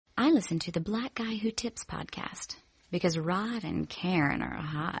I listen to the Black Guy Who Tips podcast because Rod and Karen are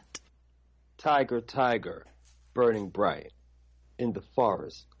hot. Tiger, tiger, burning bright in the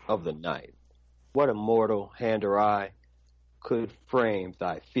forest of the night. What immortal hand or eye could frame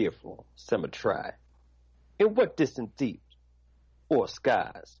thy fearful symmetry? In what distant deep or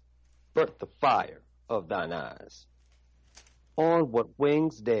skies burnt the fire of thine eyes? On what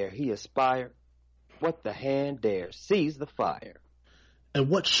wings dare he aspire? What the hand dare seize the fire? And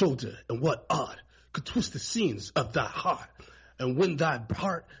what shoulder and what art could twist the scenes of thy heart? And when thy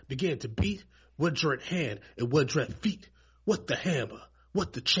heart began to beat, what dread hand and what dread feet? What the hammer,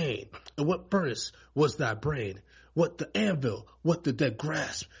 what the chain, and what furnace was thy brain? What the anvil, what the dead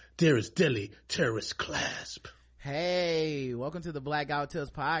grasp, dare his deadly terrorist clasp? Hey, welcome to the Black Guy Who Tips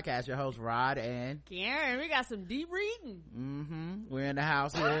podcast. Your host Rod and Karen. We got some deep reading. We're in the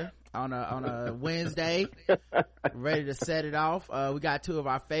house here on a Wednesday, ready to set it off. We got two of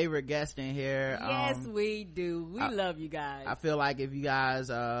our favorite guests in here. Yes, we do. We love you guys. I feel like if you guys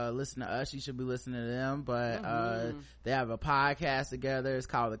listen to us, you should be listening to them. But they have a podcast together. It's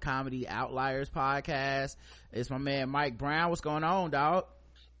called the Comedy Outliers Podcast. It's my man Mike Brown. What's going on, dog?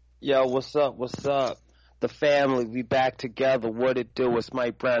 Yo, what's up? What's up? The family, we back together. What it do? It's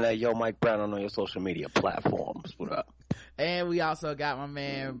Mike Brown at Yo Mike Brown on all your social media platforms. What up? And we also got my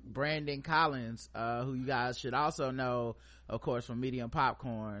man Brandon Collins, who you guys should also know, of course, from Medium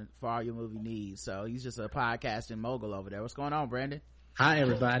Popcorn for all your movie needs. So he's just a podcasting mogul over there. What's going on, Brandon? Hi,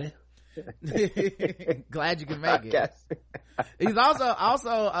 everybody. Glad you can make it. He's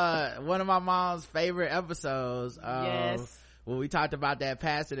also one of my mom's favorite episodes. Yes. When we talked about that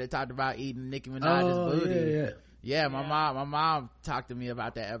pastor that talked about eating Nicki Minaj's booty. Yeah, my mom talked to me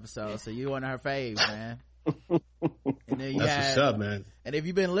about that episode. So you one of her faves, man. And then That's what's up, man. And if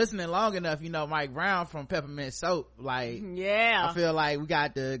you've been listening long enough, you know Mike Brown from Peppermint Soap. Like, yeah, I feel like we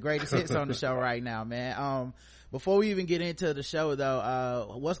got the greatest hits on the show right now, man. Before we even get into the show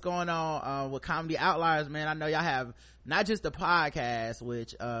though, what's going on with Comedy Outliers, man? I know y'all have not just the podcast,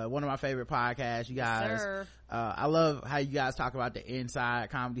 which one of my favorite podcasts. You guys, yes, I love how you guys talk about the inside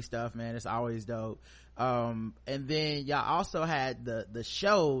comedy stuff, man. It's always dope. And then y'all also had the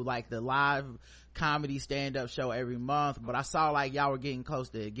show, like the live comedy stand-up show every month, but I saw like y'all were getting close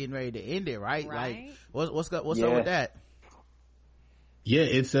to getting ready to end it, right? Like what's up with that? Yeah,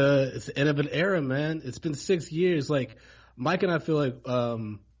 it's the end of an era, man. It's been 6 years. Like Mike and I feel like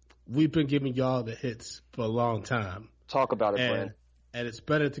we've been giving y'all the hits for a long time. Talk about it, Brandon. And it's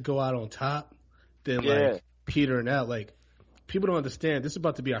better to go out on top than like petering out. Like, people don't understand, this is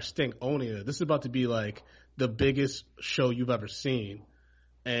about to be our Stinkonia. This is about to be like the biggest show you've ever seen.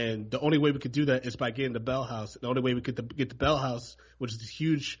 And the only way we could do that is by getting the Bell House. The only way we could get the Bell House, which is this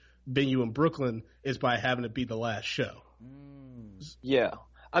huge venue in Brooklyn, is by having it be the last show. Yeah.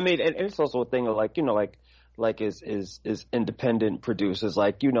 I mean, and it's also a thing of like, you know, like is independent producers,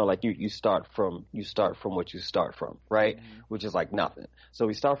 like, you know, like you start from what you start from, right? Which is like nothing. So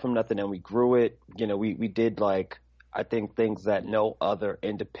we start from nothing and we grew it. You know, we did like, I think things that no other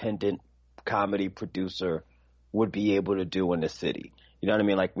independent comedy producer would be able to do in the city. You know what I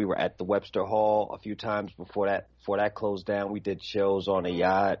mean? Like, we were at the Webster Hall a few times before that closed down. We did shows on a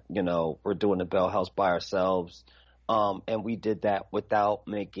yacht. You know, we're doing the Bell House by ourselves. And we did that without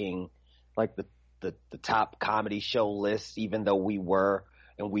making like the top comedy show lists, even though we were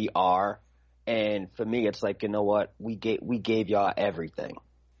and we are. And for me, it's like, you know what? We gave y'all everything.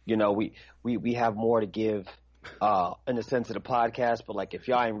 You know, we have more to give, in the sense of the podcast, but like, if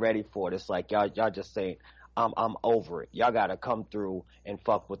y'all ain't ready for it, it's like y'all just saying, I'm over it. Y'all gotta come through and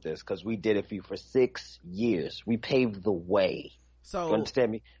fuck with this, because we did it for you for 6 years. We paved the way. So you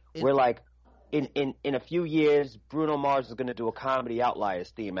understand me? We're like, in a few years, Bruno Mars is gonna do a Comedy Outliers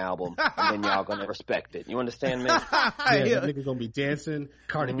theme album, and then y'all gonna respect it. You understand me? Yeah, that nigga gonna be dancing.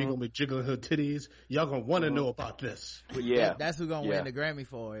 Cardi B gonna be jiggling her titties. Y'all gonna want to know about this. Yeah, that's who gonna win the Grammy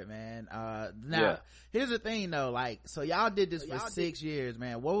for it, man. Now, here's the thing though. Like, so y'all did this for 6 years,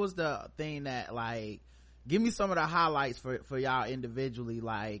 man. What was the thing that, like, give me some of the highlights for y'all individually,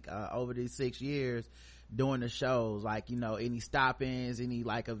 like, over these 6 years doing the shows? Like, you know, any stop-ins, any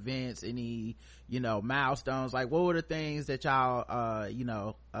like events, any, you know, milestones? Like, what were the things that y'all you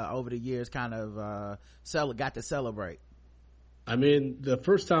know, over the years kind of got to celebrate? I mean, the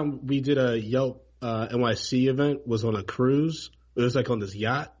first time we did a Yelp NYC event was on a cruise. It was like on this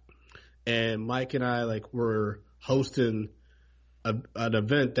yacht, and Mike and I like were hosting an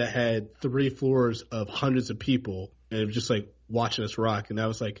event that had 3 floors of hundreds of people, and it was just like watching us rock. And that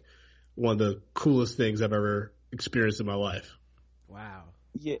was like one of the coolest things I've ever experienced in my life. Wow.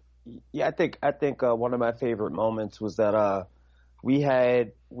 Yeah. I think one of my favorite moments was that we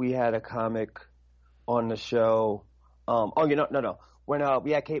had a comic on the show. No. When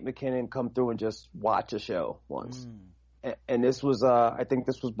we had Kate McKinnon come through and just watch a show once, and this was I think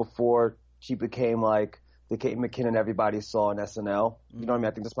this was before she became like the Kate McKinnon everybody saw on SNL. You know what I mean?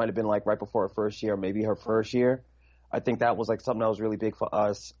 I think this might have been like right before her first year, maybe her first year. I think that was like something that was really big for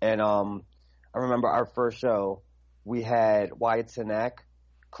us. And I remember our first show, we had Wyatt Cenac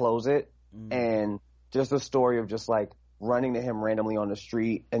close it, and just a story of just like running to him randomly on the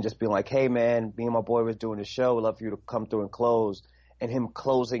street and just being like, hey man, me and my boy was doing a show, we'd love for you to come through and close. And him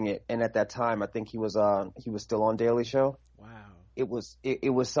closing it, and at that time I think he was still on Daily Show. Wow. It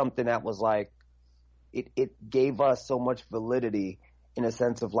was something that was like it gave us so much validity in a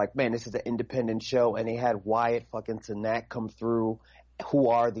sense of like, man, this is an independent show, and they had Wyatt fucking Cenac come through. Who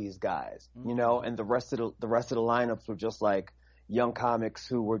are these guys? You know, and the rest of the lineups were just like young comics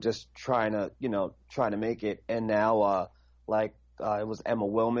who were just trying to make it. And now it was Emma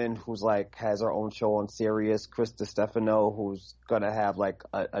Willman, who's like has her own show on Sirius, Chris DiStefano, who's gonna have like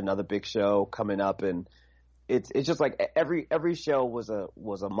another big show coming up, and it's just like every show was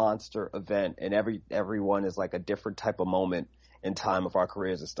a monster event, and everyone is like a different type of moment in time of our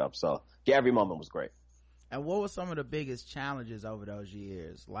careers and stuff. So yeah, every moment was great. And what were some of the biggest challenges over those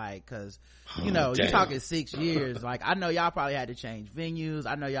years? Like, cause, you know, you're talking 6 years. Like, I know y'all probably had to change venues.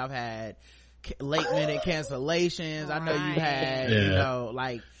 I know y'all have had late minute cancellations. I know you had, you know,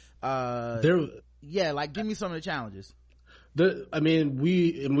 like, like, give me some of the challenges.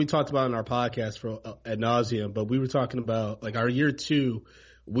 We talked about it in our podcast for ad nauseum, but we were talking about like our year 2,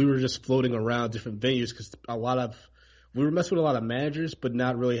 we were just floating around different venues because we were messing with a lot of managers, but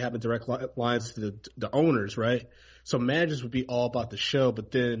not really having direct lines to the owners, right? So managers would be all about the show, but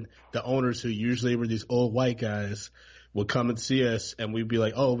then the owners, who usually were these old white guys, would come and see us, and we'd be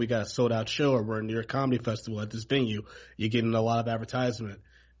like, oh, we got a sold out show, or we're in New York Comedy Festival at this venue. You're getting a lot of advertisement.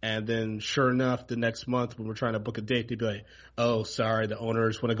 And then sure enough, the next month when we're trying to book a date, they'd be like, oh, sorry, the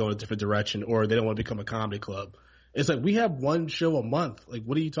owners want to go in a different direction, or they don't want to become a comedy club. It's like, we have one show a month. Like,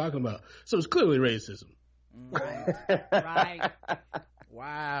 what are you talking about? So it's clearly racism. Right.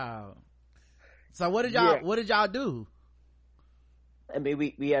 Wow. So what did y'all do? I mean,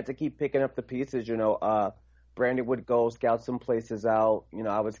 we had to keep picking up the pieces, you know. Brandon would go scout some places out, you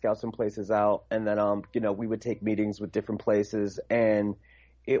know, I would scout some places out, and then you know, we would take meetings with different places, and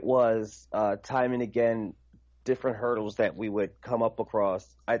it was time and again different hurdles that we would come up across.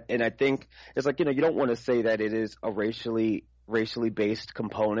 And I think it's like, you know, you don't want to say that it is a racially based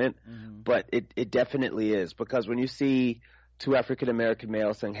component, but it definitely is, because when you see two African American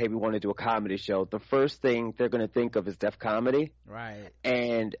males saying, hey, we want to do a comedy show, the first thing they're going to think of is Def Comedy, right?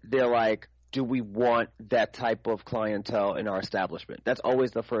 And they're like, do we want that type of clientele in our establishment? That's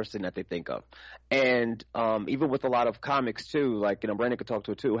always the first thing that they think of. And even with a lot of comics too, like, you know, Brandon could talk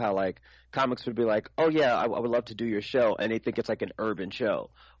to it too, how like comics would be like, oh yeah, I would love to do your show, and they think it's like an urban show,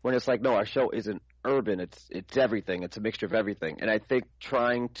 when it's like, no, our show isn't urban, it's everything, it's a mixture of everything. And I think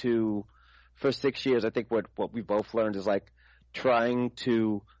for 6 years, I think what we both learned is like trying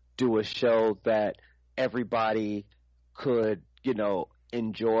to do a show that everybody could, you know,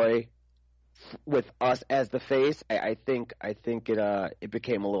 enjoy with us as the face. I think it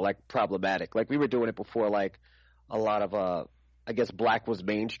became a little like problematic. Like, we were doing it before like a lot of I guess black was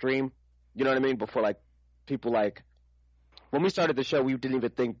mainstream. You know what I mean? Before like people, like when we started the show, we didn't even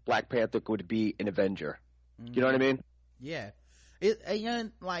think Black Panther would be an Avenger. You know what I mean? Yeah.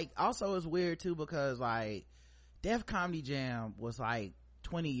 And like also it's weird too, because like Def Comedy Jam was like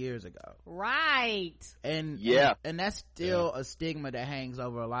 20 years ago, right? And that's still a stigma that hangs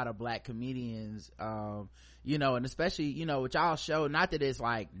over a lot of black comedians, you know, and especially, you know, with y'all show, not that it's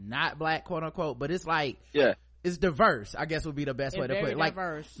like not black, quote unquote, but it's like, it's diverse, I guess would be the best way to put it. Like,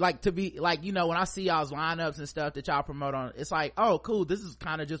 diverse. Like to be like, you know, when I see y'all's lineups and stuff that y'all promote on, it's like, oh cool, this is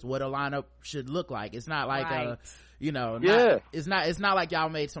kind of just what a lineup should look like. It's not like you know, it's not like y'all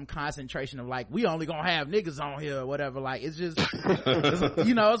made some concentration of like, we only gonna have niggas on here or whatever. Like, it's just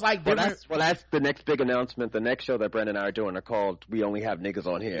you know, it's like that's the next big announcement. The next show that Brandon and I are doing are called We Only Have Niggas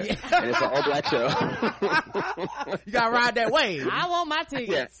on Here, and it's an all black show. You gotta ride that wave. I want my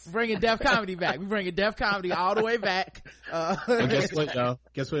tickets. Bringing Def Comedy back. We bringing Def Comedy all the way back. And guess what,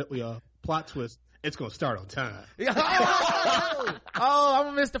 y'all? Plot twist. It's gonna start on time. I'm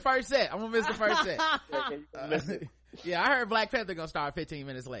gonna miss the first set. Yeah, I heard Black Panther gonna start 15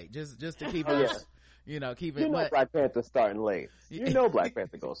 minutes late, just to keep us, you know, keep it. You know, Black Panther starting late. You know, Black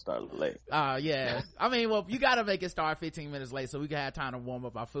Panther gonna start late. Yeah. I mean, well, you gotta make it start 15 minutes late so we can have time to warm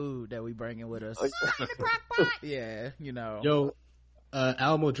up our food that we bringing with us. Yeah, you know. Yo,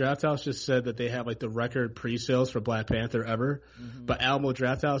 Alamo Drafthouse just said that they have like the record pre-sales for Black Panther ever, but Alamo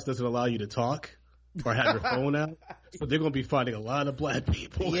Drafthouse doesn't allow you to talk or have your phone out, so they're gonna be finding a lot of black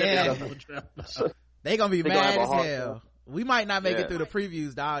people. Yeah, they gonna be mad as hell. We might not make it through the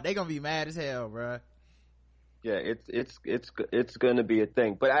previews, dog. They gonna be mad as hell, bro. Yeah, it's gonna be a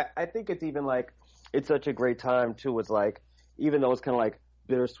thing, but I think it's even like it's such a great time too. It's like even though it's kind of like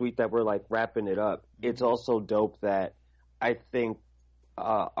bittersweet that we're like wrapping it up, it's also dope that I think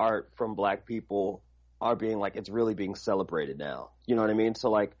art from black people are being like it's really being celebrated now. You know what I mean? So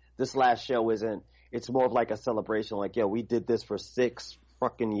like this last show it's more of like a celebration. Like, yo, we did this for 6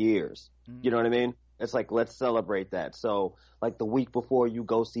 fucking years. You know what I mean? It's like, let's celebrate that. So like the week before you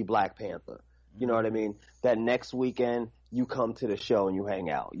go see Black Panther, you know what I mean? That next weekend you come to the show and you hang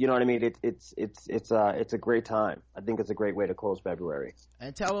out. You know what I mean? It's a great time. I think it's a great way to close February.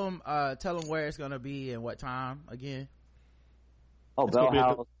 And tell them where it's going to be and what time again. Oh, Bell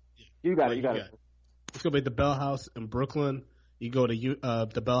House. You got it. It's going to be at the Bell House in Brooklyn. You go to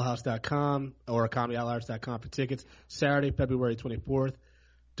thebellhouse.com or comedyoutliers.com for tickets. Saturday, February 24th.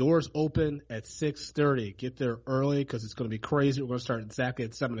 Doors open at 6:30. Get there early because it's going to be crazy. We're going to start exactly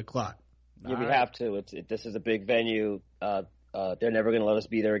at 7 o'clock. Yeah, we have to. This is a big venue. They're never going to let us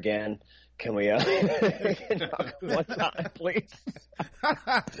be there again. Can we one time, please?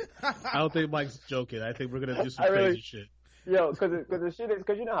 I don't think Mike's joking. I think we're going to do some crazy shit. Yo, because the shit is,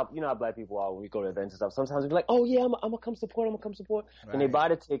 because you know how black people are when we go to events and stuff. Sometimes we're like, oh yeah, I'm gonna come support. Right. And they buy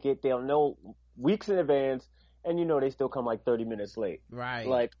the ticket. They'll know weeks in advance, and you know they still come like 30 minutes late. Right.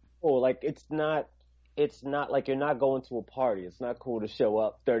 Like, it's not like you're not going to a party. It's not cool to show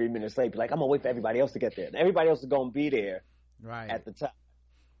up 30 minutes late. Be like, I'm gonna wait for everybody else to get there. And everybody else is gonna be there. Right. At the time.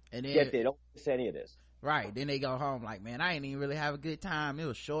 And then get there. Don't miss any of this. Right. Then they go home like, man, I ain't even really have a good time. It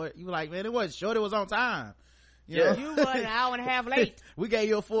was short. You were like, man, it wasn't short. It was on time. You were an hour and a half late. We gave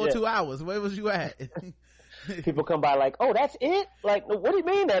you a full 2 hours. Where was you at? People come by like, oh, that's it? Like, what do you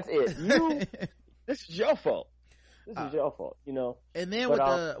mean that's it? This is your fault. This is your fault, you know. And then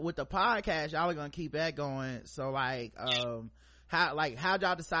with the podcast, y'all are gonna keep that going. So like, how'd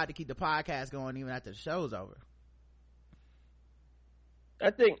y'all decide to keep the podcast going even after the show's over?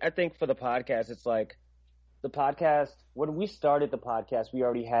 I think for the podcast, it's like the podcast. When we started the podcast, we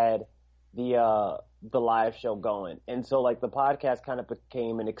already had the live show going, and so like the podcast kind of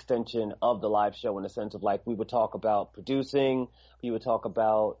became an extension of the live show in the sense of like we would talk about producing, we would talk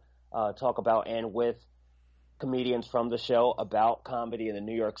about and with comedians from the show about comedy in the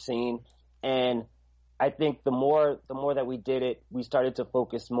New York scene. And I think the more that we did it, we started to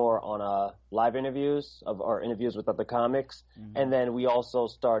focus more on live interviews or interviews with other comics. And then we also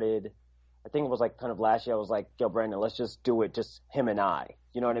started, I think it was like kind of last year, I was like, yo, Brandon, let's just do it, just him and I.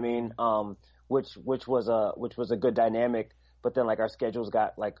 You know what I mean? Which was a good dynamic, but then like our schedules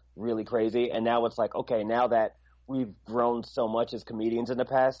got like really crazy, and now it's like, okay, now that we've grown so much as comedians in the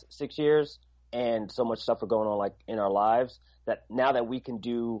past 6 years, and so much stuff are going on like in our lives, that now that we can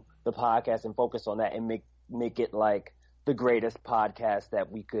do the podcast and focus on that and make it like the greatest podcast that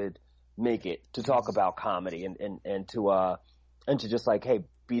we could make it, to talk about comedy and to just like, hey,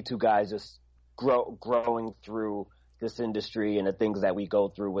 be two guys just growing through this industry and the things that we go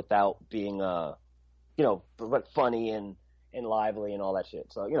through without being but funny and lively and all that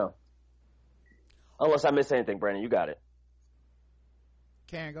shit. So, you know, unless I miss anything, Brandon, you got it.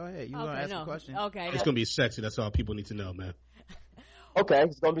 Karen, go ahead. You want to ask a question? Okay. It's going to be sexy. That's all people need to know, man. Okay,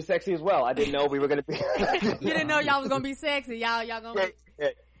 it's going to be sexy as well. I didn't know we were going to be. You didn't know y'all was going to be sexy. Y'all going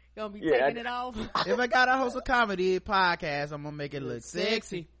to be taking it off. If I got to host a comedy podcast, I'm going to make it look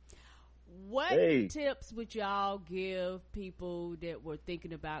sexy. What tips would y'all give people that were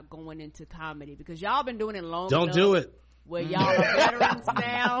thinking about going into comedy? Because y'all been doing it long enough. Don't do it. Where y'all are veterans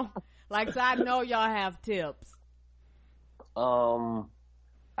now. Like, so I know y'all have tips.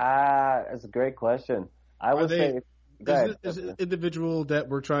 That's a great question. I would say, is an individual that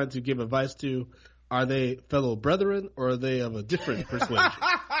we're trying to give advice to, are they fellow brethren or are they of a different persuasion?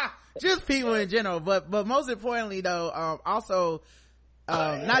 Just people in general, but most importantly though, also,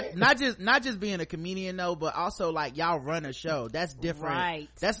 not just being a comedian though, but also like y'all run a show. That's different. Right.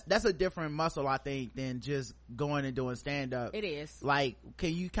 That's a different muscle, I think, than just going and doing stand up. It is. Like,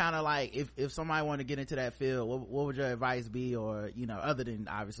 can you kind of like, if somebody want to get into that field, what would your advice be? Or, you know, other than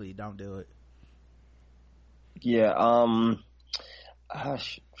obviously don't do it. Yeah.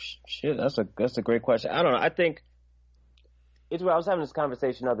 Shit. That's a great question. I don't know. I think it's where I was having this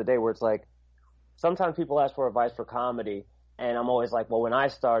conversation the other day where it's like, sometimes people ask for advice for comedy, and I'm always like, well, when I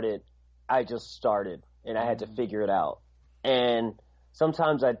started, I just started and I had to figure it out. And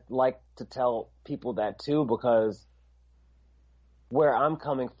sometimes I'd like to tell people that too, because where I'm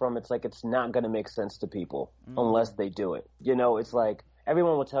coming from, it's like it's not going to make sense to people unless they do it. You know, it's like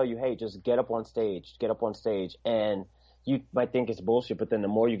everyone will tell you, hey, just get up on stage, and you might think it's bullshit, but then the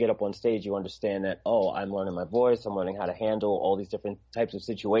more you get up on stage, you understand that, oh, I'm learning my voice, I'm learning how to handle all these different types of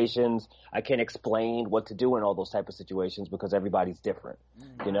situations. I can't explain what to do in all those type of situations because everybody's different.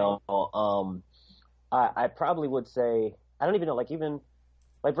 You know, I probably would say, I don't even know, like even,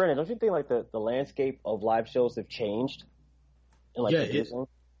 like Brandon, don't you think like the landscape of live shows have changed? Like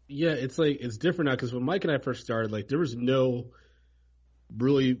it's like it's different now because when Mike and I first started, like there was no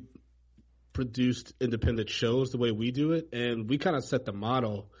really produced independent shows the way we do it, and we kind of set the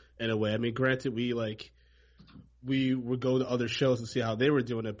model in a way. I mean, granted, we would go to other shows and see how they were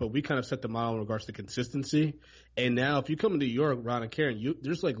doing it, but we kind of set the model in regards to consistency. And now, if you come to New York, Ron and Karen,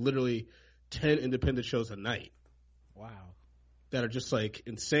 there's like literally 10 independent shows a night. Wow, that are just like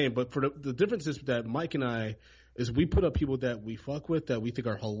insane. But for the difference is that Mike and I is we put up people that we fuck with, that we think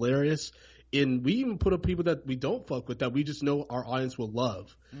are hilarious, and we even put up people that we don't fuck with, that we just know our audience will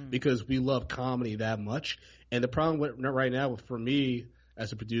love because we love comedy that much. And the problem right now for me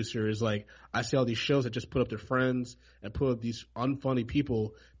as a producer is like I see all these shows that just put up their friends and put up these unfunny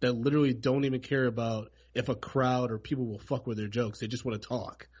people that literally don't even care about if a crowd or people will fuck with their jokes. They just want to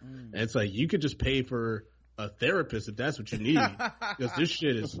talk. And it's like you could just pay for a therapist if that's what you need because this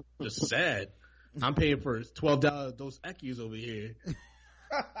shit is just sad. I'm paying for $12 those Eckies over here.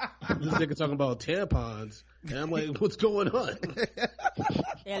 This nigga talking about tampons, and I'm like, what's going on?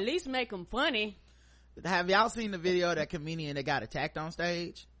 At least make them funny. Have y'all seen the video of that comedian that got attacked on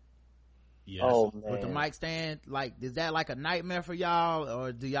stage? Yes. Oh, man. With the mic stand? Like, is that like a nightmare for y'all,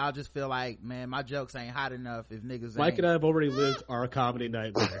 or do y'all just feel like, man, my jokes ain't hot enough if niggas Mike ain't? and I have already lived our comedy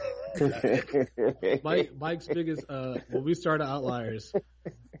nightmare. Mike's biggest when we started Outliers,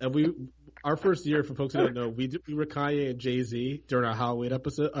 and our first year, for folks who don't know, we were Kanye and Jay-Z during our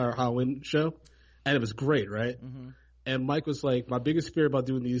Halloween show, and it was great, right? And Mike was like, my biggest fear about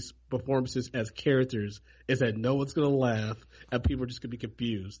doing these performances as characters is that no one's gonna laugh and people are just gonna be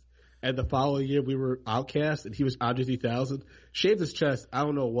confused. And the following year, we were Outkast, and he was Andre 3000. Shaved his chest, I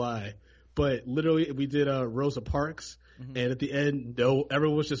don't know why, but literally we did Rosa Parks, and at the end,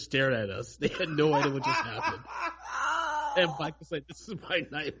 everyone was just staring at us. They had no idea what just happened. And Mike was like, this is my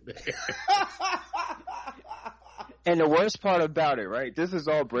nightmare. And the worst part about it, right? This is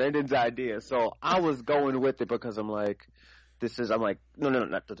all Brandon's idea. So I was going with it because I'm like, no,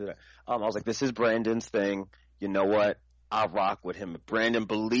 not to do that. I was like, this is Brandon's thing. You know what? I'll rock with him. If Brandon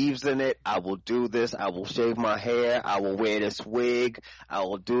believes in it, I will do this. I will shave my hair. I will wear this wig. I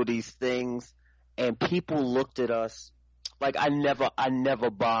will do these things. And people looked at us like I never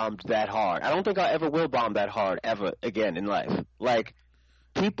bombed that hard. I don't think I ever will bomb that hard ever again in life. Like,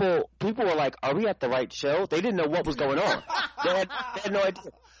 people were like, are we at the right show? They didn't know what was going on. They had no idea.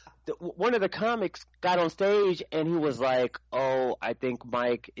 One of the comics got on stage and he was like, oh, I think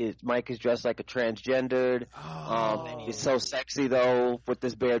Mike is dressed like a transgendered. He's so sexy though with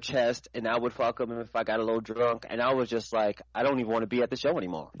this bare chest, and I would fuck him if I got a little drunk. And I was just like, I don't even want to be at the show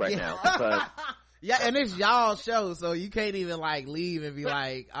anymore now. Because yeah, and it's y'all show, so you can't even like leave and be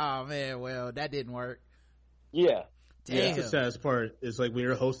like, oh man, well that didn't work. Yeah. Damn. Yeah, that's the saddest part. Is like when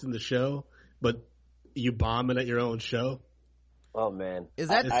you're hosting the show, but you bombing at your own show. Oh man, is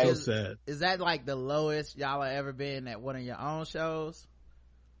that so sad? Is that like the lowest y'all have ever been at one of your own shows?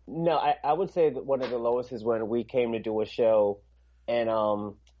 No, I would say that one of the lowest is when we came to do a show, and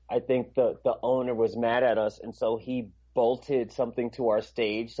I think the owner was mad at us, and so he bolted something to our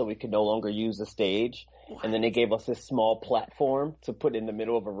stage so we could no longer use the stage. What? And then they gave us this small platform to put in the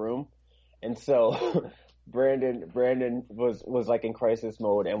middle of a room, and so Brandon was like in crisis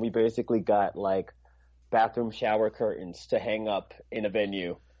mode, and we basically got like bathroom shower curtains to hang up in a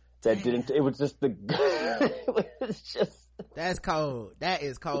venue that didn't. It was just that's cold. That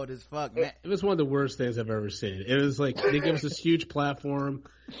is cold as fuck, man. It was one of the worst things I've ever seen. It was like they gave us this huge platform,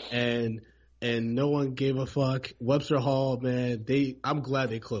 and no one gave a fuck. Webster Hall, man, I'm glad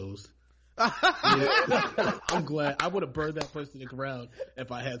they closed. I'm glad. I would have burned that place to the ground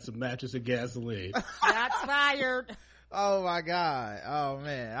if I had some matches and gasoline. Shots fired. Oh my god. Oh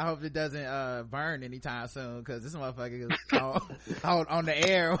man, I hope it doesn't burn anytime soon, because this motherfucker is on the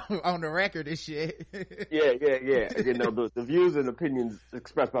air, on the record and shit. Yeah. You know, the views and opinions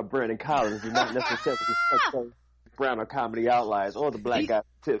expressed by Brandon Collins do not necessarily reflect Brown or Comedy Outliers or the Black Guy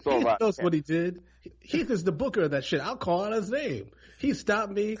Tips. He knows what he did. Heath is the booker of that shit. I'll call out his name. He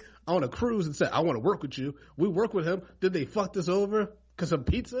stopped me on a cruise and said, I want to work with you. We work with him. Did they fuck this over because of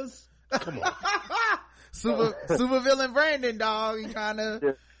pizzas? Come on. Super villain Brandon, dog. He kind of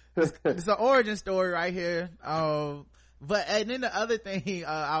it's an origin story right here. But and then the other thing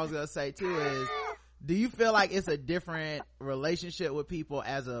I was gonna say too is, do you feel like it's a different relationship with people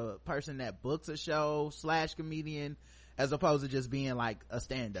as a person that books a show / comedian as opposed to just being like a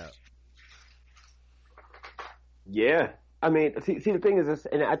stand-up? Yeah. I mean, see, the thing is this,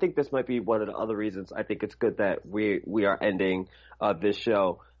 and I think this might be one of the other reasons I think it's good that we are ending this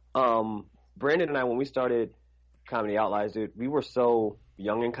show. Brandon and I, when we started Comedy Outliers, dude, we were so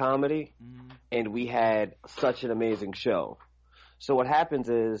young in comedy, and we had such an amazing show. So what happens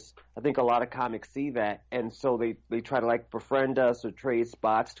is, I think a lot of comics see that, and so they try to like befriend us or trade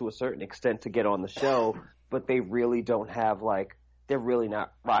spots to a certain extent to get on the show, but they really don't have like, they're really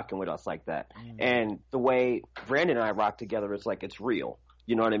not rocking with us like that. And the way Brandon and I rock together is like, it's real.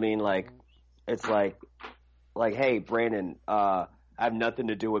 You know what I mean? Like, it's like, hey, Brandon, I have nothing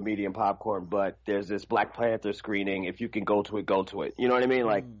to do with Medium Popcorn, but there's this Black Panther screening. If you can go to it, go to it. You know what I mean?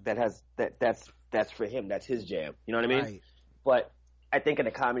 Like, that's for him. That's his jam. You know what I mean? Right. But I think in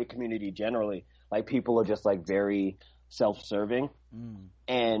the comedy community generally, like, people are just like very self-serving.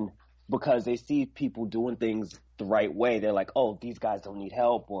 And because they see people doing things the right way, they're like, oh, these guys don't need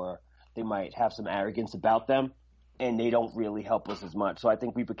help, or they might have some arrogance about them, and they don't really help us as much. So I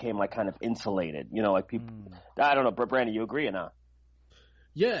think we became like kind of insulated, you know, like people, I don't know, Brandon, you agree or not?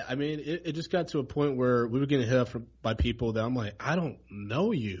 Yeah, I mean, it just got to a point where we were getting hit up by people that I'm like, I don't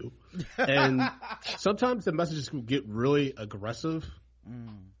know you. And sometimes the messages can get really aggressive,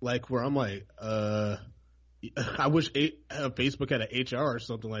 like where I'm like, I wish Facebook had an HR or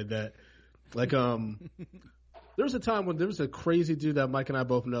something like that. Like, there was a time when there was a crazy dude that Mike and I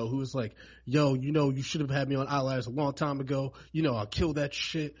both know who was like, yo, you know, you should have had me on Outliers a long time ago. You know, I'll kill that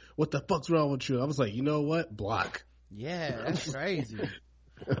shit. What the fuck's wrong with you? I was like, you know what? Block. Yeah, that's crazy.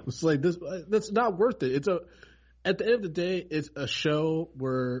 It's like, that's not worth it. At the end of the day, it's a show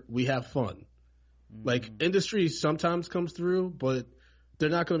where we have fun. Like, industry sometimes comes through, but they're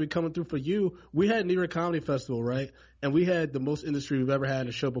not going to be coming through for you. We had New York Comedy Festival, right? And we had the most industry we've ever had in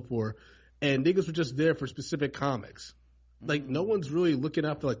a show before. And niggas were just there for specific comics. Like, no one's really looking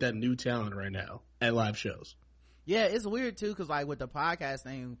out for like that new talent right now at live shows. Yeah, it's weird too, because like with the podcast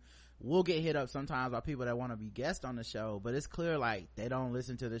thing, we'll get hit up sometimes by people that want to be guests on the show, but it's clear like they don't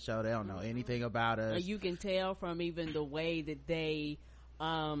listen to the show, they don't know anything about us. You can tell from even the way that they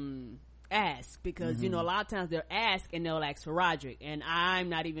ask, because you know, a lot of times they'll ask and they'll ask for Roderick, and I'm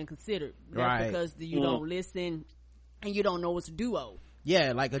not even considered. That's right, because you don't listen and you don't know it's a duo.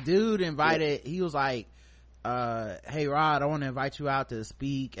 Yeah, like a dude invited, he was like, hey Rod, I want to invite you out to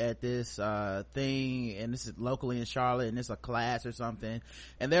speak at this thing, and this is locally in Charlotte, and it's a class or something,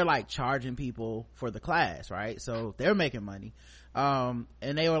 and they're like charging people for the class, right? So they're making money. And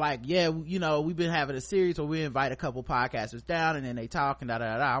they were like, yeah, you know, we've been having a series where we invite a couple podcasters down, and then they talk and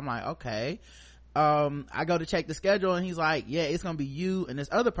da-da-da-da. I'm like, okay. I go to check the schedule, and he's like, yeah, it's gonna be you and this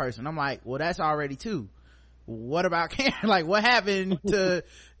other person. I'm like, well, that's already two. What about Karen? Like, what happened to,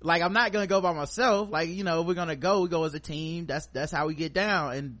 like, I'm not gonna go by myself. Like, you know, we go as a team. That's how we get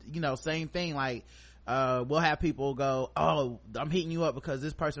down. And, you know, same thing, like, we'll have people go, oh, I'm hitting you up because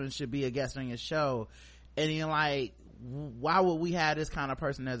this person should be a guest on your show. And you're like, why would we have this kind of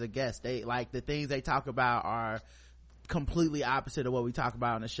person as a guest? They, like, the things they talk about are completely opposite of what we talk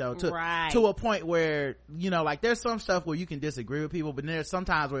about on the show, to a point where, you know, like, there's some stuff where you can disagree with people, but then there's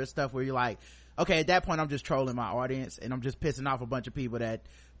sometimes where it's stuff where you're like, okay, at that point I'm just trolling my audience and I'm just pissing off a bunch of people that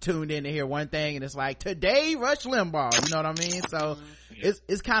tuned in to hear one thing, and it's like, today Rush Limbaugh, you know what I mean? So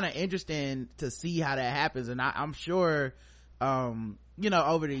it's kind of interesting to see how that happens. And I'm sure you know,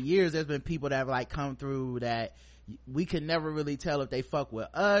 over the years there's been people that have like come through that we could never really tell if they fuck with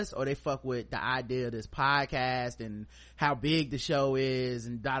us or they fuck with the idea of this podcast and how big the show is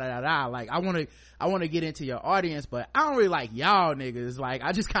and da da da da. Like, I want to get into your audience, but I don't really like y'all niggas. Like,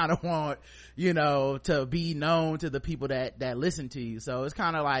 I just kind of want, you know, to be known to the people that listen to you. So it's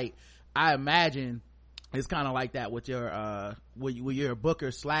kind of like, I imagine it's kind of like that with your when you're a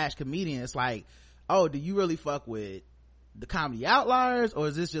booker / comedian. It's like, oh, do you really fuck with the Comedy Outliers, or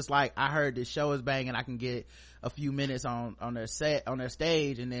is this just like, I heard this show is banging, I can get a few minutes on their set, on their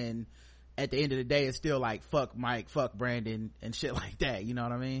stage, and then at the end of the day it's still like, fuck Mike, fuck Brandon and shit like that, you know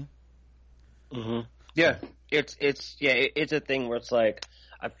what I mean? Yeah, it's a thing where it's like,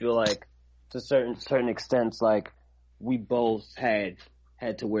 I feel like to certain extents, like, we both had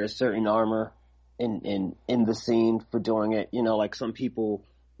to wear certain armor in the scene for doing it. You know, like, some people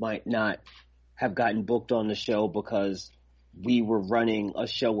might not have gotten booked on the show because we were running a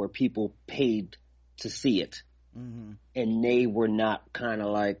show where people paid to see it, and they were not kind of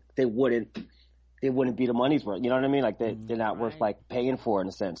like, they wouldn't be the money's worth, you know what I mean? Like, they're not worth like paying for, in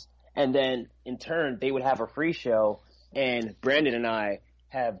a sense. And then in turn they would have a free show And Brandon and I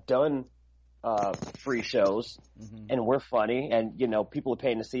have done free shows, and we're funny, and people are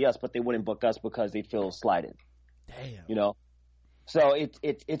paying to see us, but they wouldn't book us because they feel slighted. Damn. So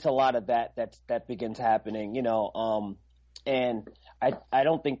it's a lot of that begins happening, and I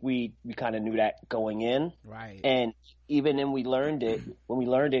don't think we kind of knew that going in, right? And even when we learned it,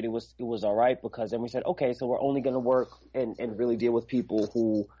 it was all right, because then we said, okay, so we're only going to work and really deal with people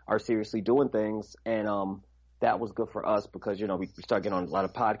who are seriously doing things, and that was good for us because we start getting on a lot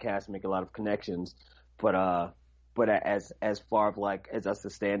of podcasts, make a lot of connections, but as far of like as us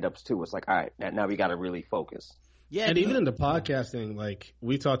as stand-ups too, it's like, all right, now we got to really focus. Yeah, and even in the podcasting, like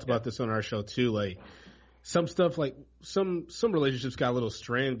we talked about this on our show too, like some stuff, like some relationships got a little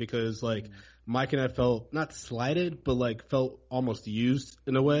strained because like Mike and I felt not slighted, but like felt almost used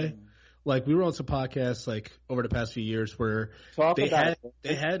in a way. Like we were on some podcasts like over the past few years where they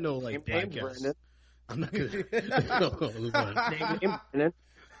had no like podcasts. I'm not gonna.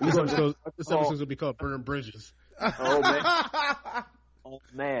 This episode's gonna be called "Burning Bridges." Oh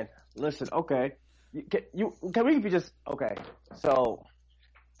man! Listen, okay. Can we just okay? So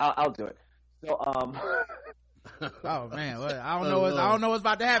I'll do it. So oh man, I don't know what's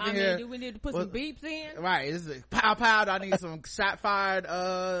about to happen here. Do we need to put some beeps in? Right, this is pow pow. I need some shot fired,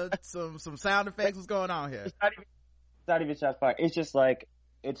 some sound effects. What's going on here? It's not even shot fired. It's just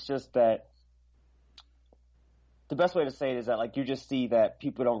that the best way to say it is that like you just see that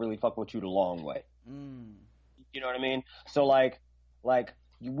people don't really fuck with you the long way. You know what I mean? So like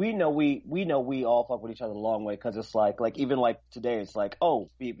we know we all fuck with each other the long way, because it's like even like today it's like, oh,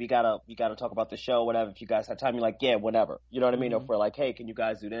 we gotta talk about the show, whatever. If you guys have time, you're like, yeah, whatever. You know what I mean? Or if we're like, hey, can you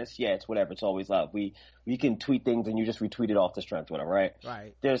guys do this? Yeah, it's whatever. It's always love. We can tweet things and you just retweet it off the strength, whatever, right?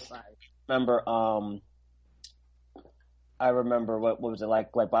 Right. I remember what was it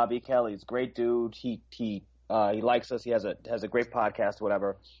like Bobby Kelly's great dude. He likes us. He has a great podcast,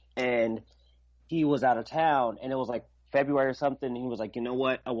 whatever. And he was out of town, and it was like February or something, and he was like, you know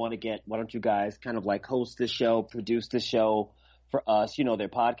what, why don't you guys kind of like host this show, produce this show for us, their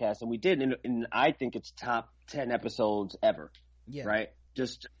podcast. And we did, and I think it's top 10 episodes ever. Yeah. Right?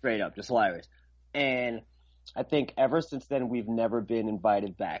 Just straight up, just hilarious. And I think ever since then, we've never been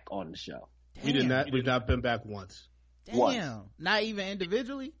invited back on the show. Damn. We've not been back once. Damn. Once. Not even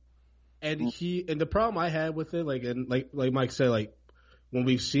individually? And the problem I had with it, like Mike said, like, when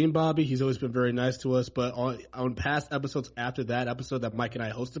we've seen Bobby, he's always been very nice to us. But on past episodes after that episode that Mike and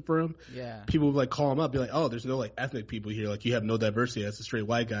I hosted for him, people would like call him up, be like, "Oh, there's no like ethnic people here. Like you have no diversity as a straight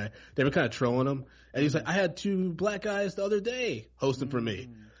white guy." They were kind of trolling him, and he's like, "I had 2 black guys the other day hosting for me,"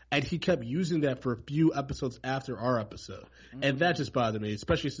 and he kept using that for a few episodes after our episode, and that just bothered me,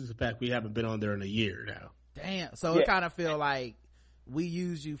 especially since the fact we haven't been on there in a year now. Damn. So it kind of feel like we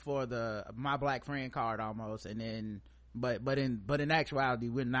use you for the my black friend card almost, and then. But in actuality,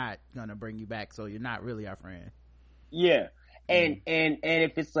 we're not gonna bring you back, so you're not really our friend. Yeah, and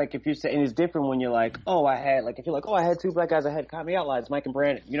if it's like if you're saying it's different when you're like, oh, I had 2 black guys, I had Comedy Outliers, Mike and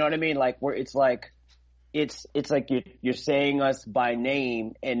Brandon. You know what I mean? Like where it's like you're saying us by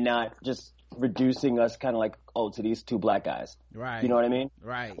name and not just reducing us kind of like, oh, to these 2 black guys. Right. You know what I mean?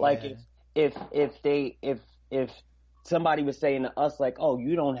 Right. Like if somebody was saying to us like, oh,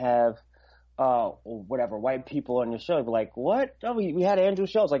 you don't have whatever white people on your show, be like, what? Oh, we had Andrew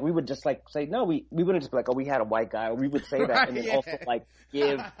Schultz. Like we would just like say no, we wouldn't just be like, oh, we had a white guy. Or we would say that and then also like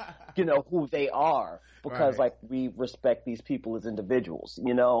give who they are, because like we respect these people as individuals,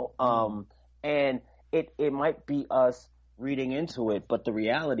 and it might be us reading into it, but the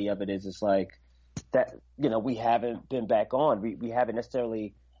reality of it is it's like that we haven't been back on. We haven't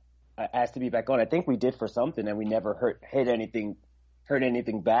necessarily asked to be back on. I think we did for something and we never heard anything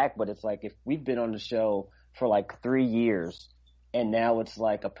back, but it's like if we've been on the show for like 3 years and now it's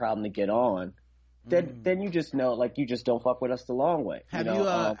like a problem to get on, then you just know, like, you just don't fuck with us the long way.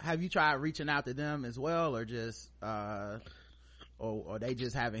 Have you tried reaching out to them as well, or just or they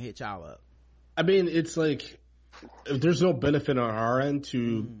just haven't hit y'all up? I mean, it's like there's no benefit on our end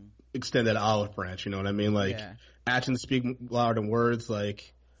to extend that olive branch, you know what I mean? Like actions speak louder than words.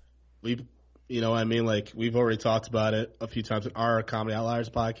 Like we've we've already talked about it a few times in our Comedy Outliers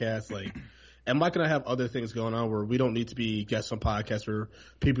podcast. Like, and Mike and I have other things going on where we don't need to be guests on podcasts where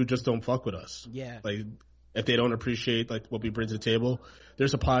people just don't fuck with us. Yeah. Like, if they don't appreciate like what we bring to the table.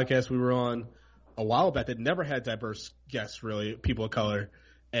 There's a podcast we were on a while back that never had diverse guests, really, people of color.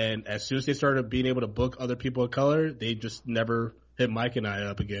 And as soon as they started being able to book other people of color, they just never hit Mike and I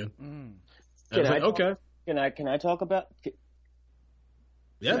up again. Okay. Can I talk about?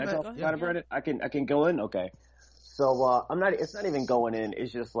 Yeah, Brandon? I can go in. Okay. So I'm not. It's not even going in.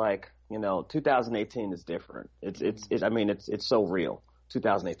 It's just like You know, 2018 is different. I mean, it's so real.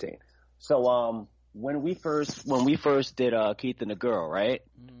 2018. So, when we first did, Keith and the Girl, right?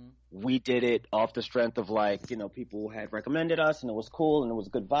 Mm-hmm. We did it off the strength of like, you know, people had recommended us and it was cool and it was a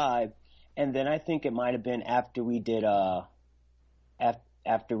good vibe. And then I think it might have been after we did, I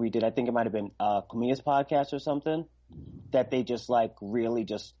think it might have been, Kamia's podcast or something, that they just like really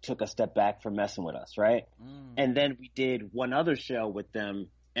just took a step back from messing with us. Right. Mm. And then we did one other show with them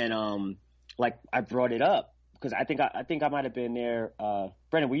and, like I brought it up because I think I might have been there.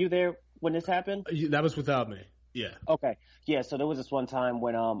 Brennan, were you there when this happened? That was without me. Yeah. Okay. Yeah. So there was this one time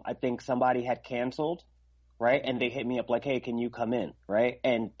when I think somebody had canceled, right? And they hit me up like, "Hey, can you come in?" Right?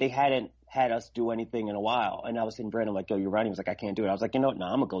 And they hadn't had us do anything in a while. And I was saying, Brandon, like, "Yo, you're right." He was like, "I can't do it." I was like, "You know what? No,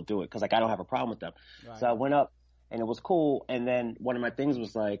 I'm gonna go do it because like I don't have a problem with them." Right. So I went up and it was cool. And then one of my things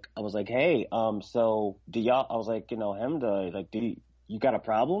was like, I was like, "Hey, so do y'all?" I was like, you know, Hemda, like, you got a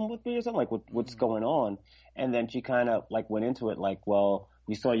problem with me or something? Like, what's going on? And then she kind of like went into it like, well,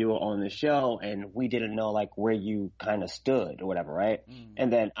 we saw you were on the show and we didn't know like where you kind of stood or whatever, right? Mm.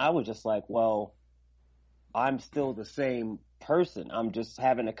 And then I was just like, well, I'm still the same person. I'm just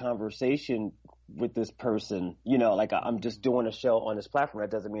having a conversation with this person, you know, like I'm just doing a show on this platform.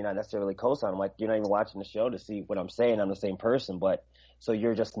 That doesn't mean I necessarily co-sign. I'm like, you're not even watching the show to see what I'm saying. I'm the same person, but so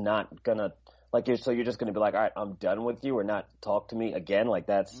you're just not gonna like you're just gonna be like, all right, I'm done with you or not talk to me again. Like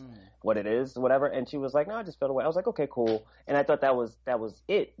that's what it is, whatever. And she was like, no, I just felt away. I was like, okay, cool. And I thought that was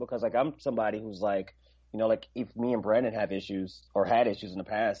it because like I'm somebody who's like, you know, like if me and Brandon have issues or had issues in the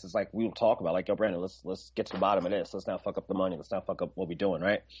past, it's like we'll talk about like, yo, Brandon, let's get to the bottom of this. Let's not fuck up the money. Let's not fuck up what we're doing,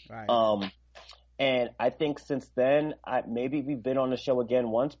 right? Right. And I think since then, maybe we've been on the show again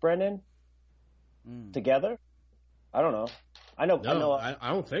once, Brendan, together. I don't know. I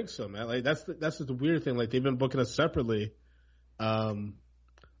don't think so, man. Like that's the weird thing. Like they've been booking us separately. I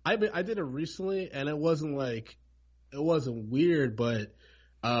did it recently, and it wasn't weird, but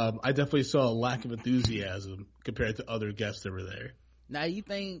I definitely saw a lack of enthusiasm compared to other guests that were there. Now you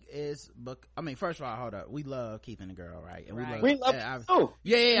think first of all, hold up. We love Keith and the Girl, right? And we love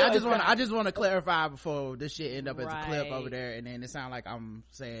Yeah. No, I just want to clarify before this shit end up as a clip over there, and then it sound like I'm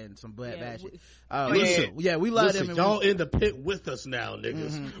saying some butt bad shit. We love them. And y'all in the pit with us now,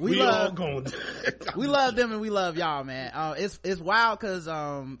 niggas. Mm-hmm. We all going. We love them and we love y'all, man. It's wild because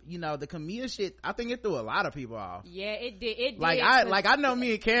you know the Camille shit. I think it threw a lot of people off. Yeah, it did. I know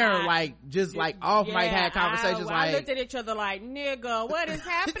me and Karen off mic had conversations. I looked at each other like, nigga, what is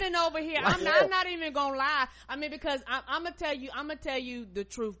happening over here? I'm not even gonna lie. I mean, because I'm gonna tell you the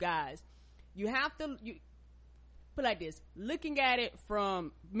truth, guys. You have to put like this, looking at it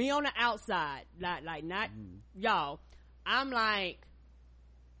from me on the outside, not y'all. I'm like,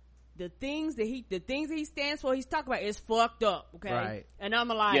 the things that he stands for, he's talking about is fucked up, okay? Right. And I'm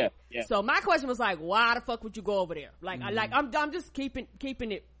like, so my question was like, why the fuck would you go over there? Like, I'm just keeping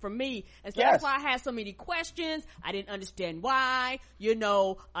it from me, and so that's why I had so many questions. I didn't understand why. You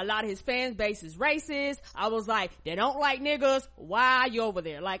know, a lot of his fan base is racist. I was like, they don't like niggas. Why are you over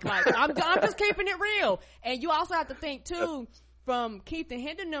there? Like I'm just keeping it real. And you also have to think too, from Keith and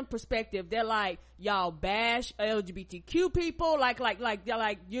Hendon perspective, they're like, y'all bash LGBTQ people, like they're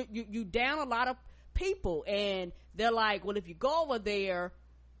like you down a lot of people, and they're like, well, if you go over there,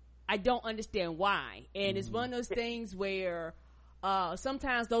 I don't understand why. And it's one of those things where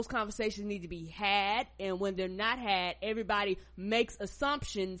sometimes those conversations need to be had, and when they're not had, everybody makes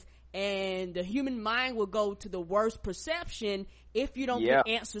assumptions, and the human mind will go to the worst perception if you don't get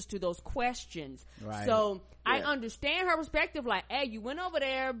answers to those questions. Right. So I understand her perspective, like, hey, you went over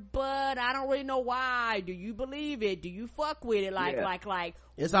there, but I don't really know why. Do you believe it? Do you fuck with it? Like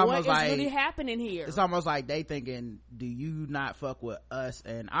it's what almost is really happening here? It's almost like they thinking, do you not fuck with us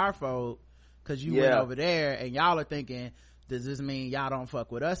and our folk because you went over there? And y'all are thinking, does this mean y'all don't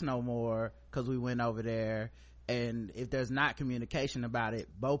fuck with us no more because we went over there? And if there's not communication about it,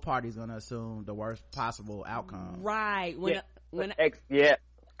 both parties gonna assume the worst possible outcome. Right. Go ahead.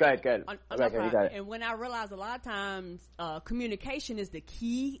 And when I realized a lot of times communication is the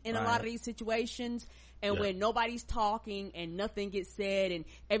key in a lot of these situations, and when nobody's talking and nothing gets said and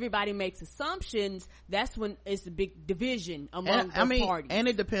everybody makes assumptions, that's when it's a big division among the parties. And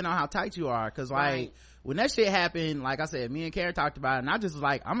it depends on how tight you are, because when that shit happened, like I said, me and Karen talked about it, and I just was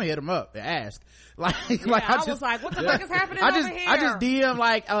like, I'm gonna hit him up and ask. I was like, what the fuck is happening over here? I just DM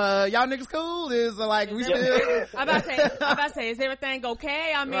like, y'all niggas cool? We still? I'm about to say, is everything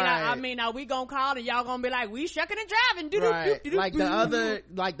okay? I mean, are we gonna call and y'all gonna be like, we shucking and driving? Right. Like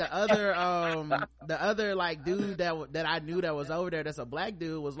the other other like dude that I knew that was over there that's a black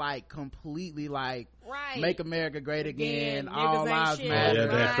dude was like completely like make America great again, all lives matter.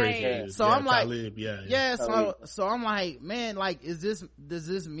 That crazy. So I'm like Talib, so I'm like, man, like does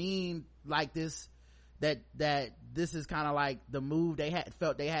this mean like this that this is kind of like the move they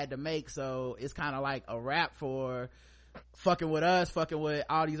felt they had to make, so it's kind of like a wrap for fucking with us, fucking with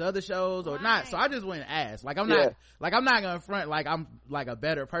all these other shows or not. So I just went and asked. Like I'm not gonna front like I'm like a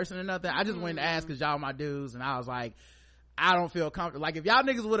better person or nothing. I just went and asked because y'all my dudes, and I was like, I don't feel comfortable. Like if y'all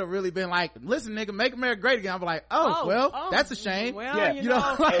niggas would have really been like, listen nigga, make America great again, I'm like, that's a shame. Well, you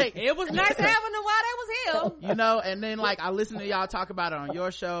know like, it was nice having them while they was here. You know, and then like I listened to y'all talk about it on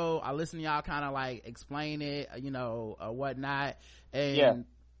your show. I listened to y'all kind of like explain it, you know, whatnot. And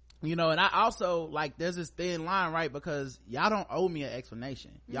you know, and I also like there's this thin line, right? Because y'all don't owe me an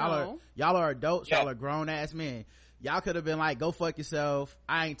explanation. Y'all are adults, y'all are grown ass men. Y'all could have been like, go fuck yourself,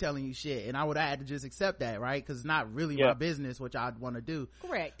 I ain't telling you shit, and I would have had to just accept that, right? Because it's not really my business what y'all want to do.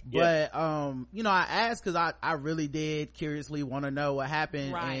 Correct. But you know, I asked because I really did curiously want to know what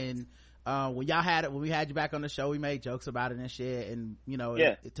happened. And when we had you back on the show, we made jokes about it and shit, and you know,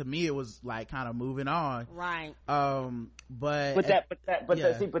 to me it was like kind of moving on, right? But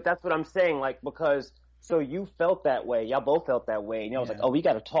that's what I'm saying, like, because so you felt that way, y'all both felt that way, and y'all was like, oh, we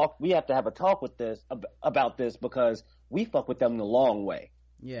got to talk, we have to have a talk with this about this because we fuck with them the long way.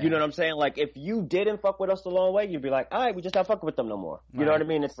 You know what I'm saying? Like if you didn't fuck with us the long way, you'd be like, all right, we just not fucking with them no more. You know what I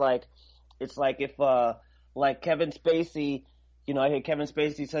mean? It's like if like Kevin Spacey, you know, I hear Kevin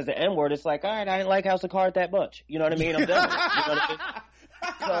Spacey says the N-word, it's like, all right, I didn't like House of Cards that much. You know what I mean? I'm done. You know what I mean?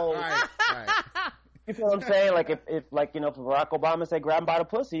 So, you feel what I'm saying? Like if like, you know, if Barack Obama said grab him by the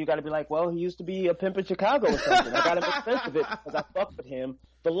pussy, you got to be like, well, he used to be a pimp in Chicago or something. I got to make sense of it because I fucked with him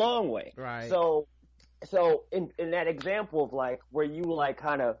the long way. Right. So in that example of like where you like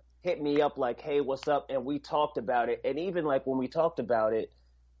kind of hit me up like, hey, what's up? And we talked about it. And even like when we talked about it,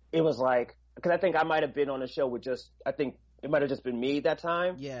 it was like, because I think I might have been on a show with I think it might have just been me that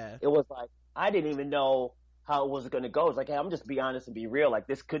time. Yeah. It was like, I didn't even know how it was going to go. It's like, hey, I'm just be honest and be real. Like,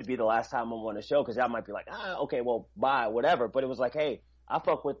 this could be the last time I'm on a show because y'all might be like, okay, well, bye, whatever. But it was like, hey, I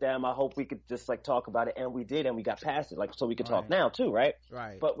fuck with them. I hope we could just like talk about it. And we did, and we got past it. Like, so we could talk now too, right?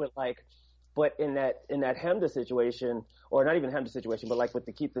 Right. But in that Hemda situation, or not even Hemda situation, but like with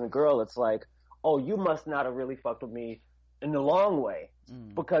the Keith and the girl, it's like, oh, you must not have really fucked with me in the long way.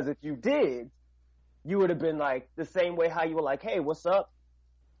 Because if you did, you would have been like the same way how you were like, hey, what's up?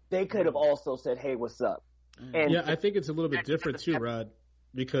 They could have also said, hey, what's up? And I think it's a little bit different too, Rod,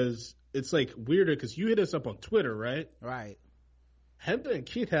 because it's like weirder because you hit us up on Twitter, right? Right. Hemda and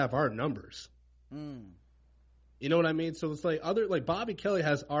Keith have our numbers. You know what I mean? So it's like like Bobby Kelly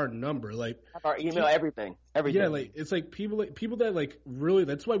has our number, like our email, everything. Yeah, like it's like people that like really.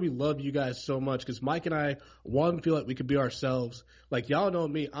 That's why we love you guys so much because Mike and I feel like we could be ourselves. Like y'all know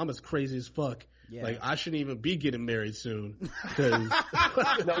me, I'm as crazy as fuck. Yeah. Like I shouldn't even be getting married soon. Cause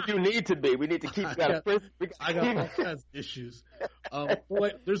no, you need to be. We need to keep you out of I got all kinds of issues.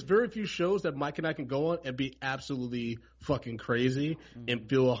 Like, there's very few shows that Mike and I can go on and be absolutely fucking crazy and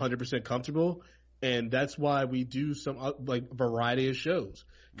feel 100% comfortable. And that's why we do some like variety of shows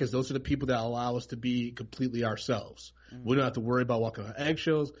because those are the people that allow us to be completely ourselves. We don't have to worry about walking on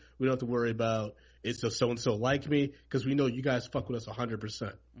eggshells. We don't have to worry about it's just so-and-so like me because we know you guys fuck with us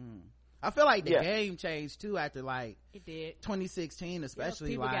 100%. I feel like the game changed too after like it did 2016, especially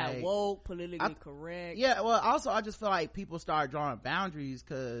people like got woke, politically correct. Yeah, well, also I just feel like people start drawing boundaries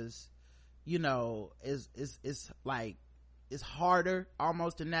because you know it's like it's harder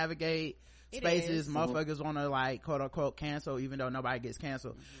almost to navigate spaces. Motherfuckers want to like quote unquote cancel, even though nobody gets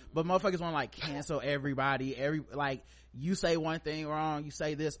canceled. But motherfuckers want to like cancel everybody. Like you say one thing wrong, you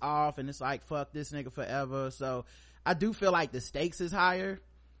say this off, and it's like fuck this nigga forever. So I do feel like the stakes is higher.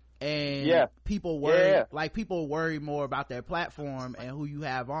 And people worry like people worry more about their platform and who you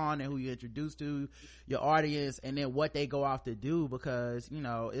have on and who you introduce to your audience and then what they go off to do because you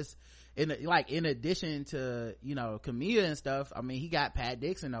know it's in addition to you know Camilla and stuff. I mean he got Pat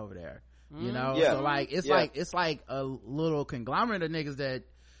Dixon over there, you know, so like it's like a little conglomerate of niggas that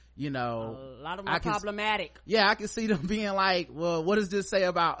you know a lot of them are problematic. I can see them being like, well, what does this say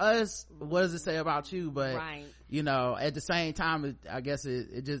about us? What does it say about you? But you know, at the same time, I guess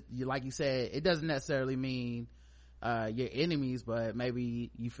it just, like you said, it doesn't necessarily mean your enemies, but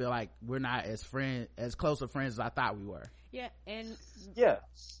maybe you feel like we're not as close of friends as I thought we were.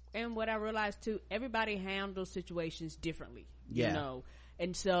 And what I realized too, everybody handles situations differently, you know,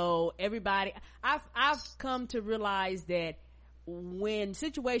 and so everybody, I've come to realize that when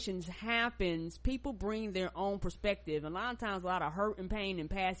situations happens, people bring their own perspective. And a lot of times, a lot of hurt and pain and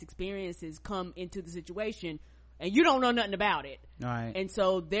past experiences come into the situation, and you don't know nothing about it. Right. And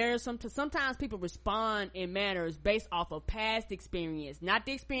so there's sometimes people respond in manners based off of past experience, not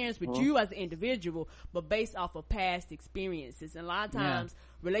the experience with you as an individual, but based off of past experiences. And a lot of times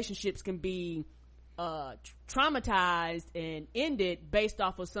relationships can be traumatized and ended based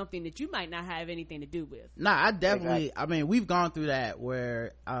off of something that you might not have anything to do with. I definitely, I mean, we've gone through that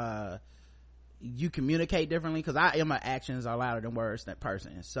where you communicate differently, because my actions are louder than words, that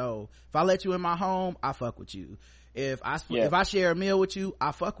person. So if I let you in my home, I fuck with you. If I share a meal with you,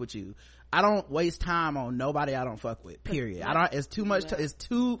 I fuck with you. I don't waste time on nobody I don't fuck with, period. It's too much, it's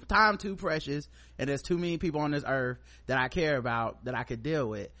too precious, and there's too many people on this earth that I care about that I could deal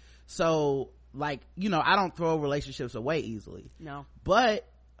with. So, like, you know, I don't throw relationships away easily. No. But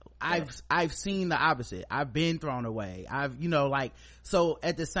I've seen the opposite. I've been thrown away. So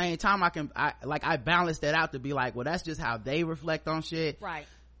at the same time, I balance that out to be like, well, that's just how they reflect on shit. Right.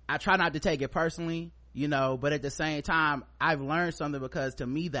 I try not to take it personally, you know, but at the same time, I've learned something, because to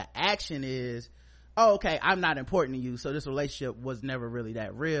me, the action is, oh, okay, I'm not important to you, so this relationship was never really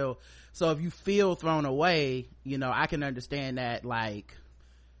that real. So if you feel thrown away, you know, I can understand that, like,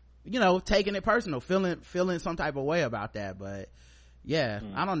 you know, taking it personal, feeling some type of way about that. But yeah,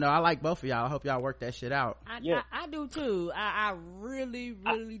 I don't know, I like both of y'all. I hope y'all work that shit out. I do too. I really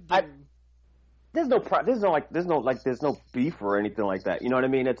do. There's no beef or anything like that. You know what I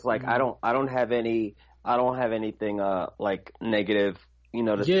mean? It's like I don't have anything like negative, you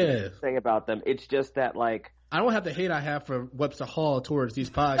know, to say about them. It's just that, like, I don't have the hate I have for Webster Hall towards these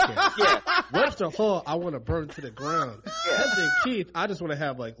podcasts. Webster Hall, I want to burn to the ground. And Keith, I just want to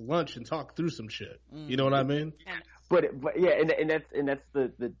have like lunch and talk through some shit. You know what I mean? But yeah, and that's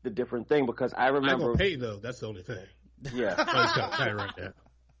the different thing, because I remember. I gonna pay though. That's the only thing. Yeah. I just gotta pay right there.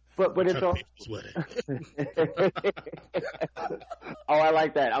 But it's all. Oh, I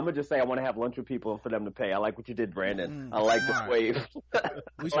like that. I'm gonna just say I want to have lunch with people for them to pay. I like what you did, Brandon. I like the wave.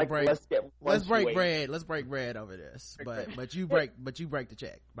 We should break. Let's break bread. Let's break bread over this. But you break the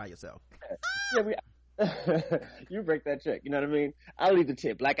check by yourself. You break that check. You know what I mean? I'll leave the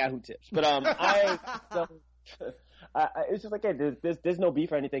tip. Black guy who tips. But it's just like, hey, there's no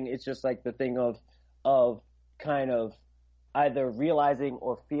beef or anything. It's just like the thing of kind of either realizing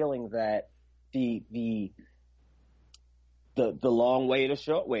or feeling that the long way to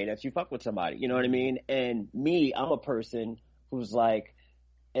short way that you fuck with somebody, you know what I mean? And me, I'm a person who's like,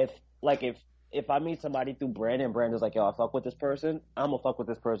 if I meet somebody through Brandon's like, yo, I fuck with this person, I'm gonna fuck with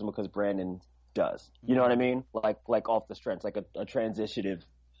this person because Brandon does, you know what I mean? Like off the strength, like a transitive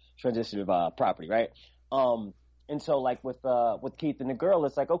property, right? And so, like, with Keith and the girl,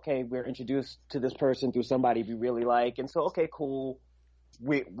 it's like, okay, we're introduced to this person through somebody we really like, and so, okay, cool,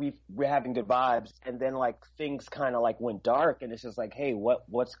 we're having good vibes, and then, like, things kind of, like, went dark, and it's just like, hey,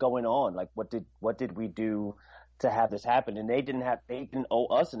 what's going on? Like, what did we do to have this happen? And they didn't owe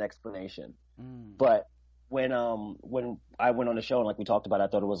us an explanation. But when I went on the show and, like, we talked about it, I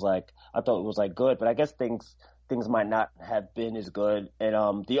thought it was like good, but I guess things might not have been as good, and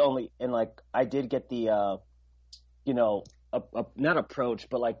I did get the you know, not approach,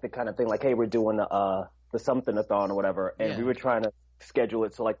 but like the kind of thing, like, hey, we're doing the something-a-thon or whatever, and we were trying to schedule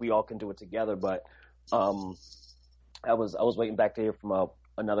it so like we all can do it together. But I was waiting back to hear from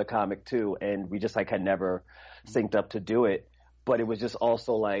another comic too, and we just like had never synced up to do it. But it was just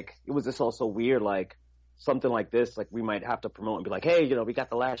also weird, like something like this, like we might have to promote and be like, hey, you know, we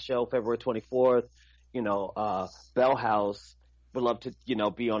got the last show February 24th, you know, Bell House. Would love to, you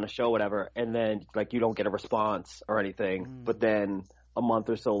know, be on the show, whatever, and then like you don't get a response or anything, but then a month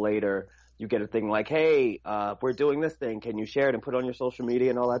or so later you get a thing like, hey, we're doing this thing, can you share it and put it on your social media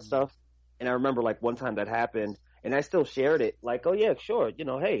and all that stuff? And I remember like one time that happened, and I still shared it, like, oh yeah, sure, you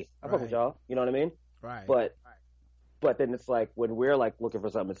know, hey, I fuck with y'all, you know what I mean? Right. But then it's like when we're like looking for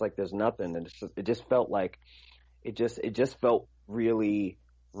something, it's like there's nothing, and it just felt really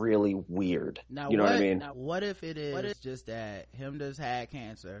weird. Now, you know what I mean? What if it is just that him just had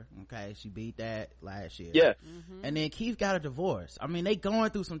cancer? Okay, she beat that last year. Yeah. And then Keith got a divorce. I mean, they going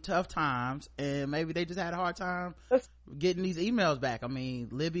through some tough times, and maybe they just had a hard time getting these emails back. I mean,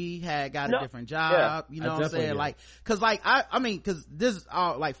 Libby got a different job. You know what I'm saying? Like, cause this is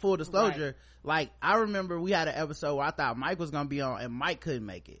all like full disclosure. Right. Like, I remember we had an episode where I thought Mike was gonna be on, and Mike couldn't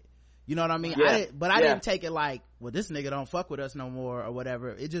make it. You know what I mean? Yeah. I didn't take it like, well, this nigga don't fuck with us no more or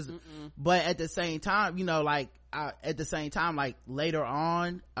whatever. It just, but at the same time, you know, like, like later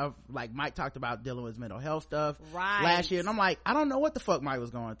on, like Mike talked about dealing with his mental health stuff last year, and I'm like, I don't know what the fuck Mike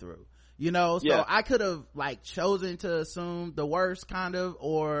was going through, you know. So I could have like chosen to assume the worst, kind of,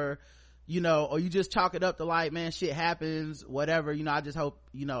 or you know, or you just chalk it up to like, man, shit happens, whatever, you know. I just hope,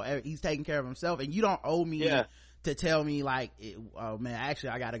 you know, he's taking care of himself, and you don't owe me to tell me like, oh man, actually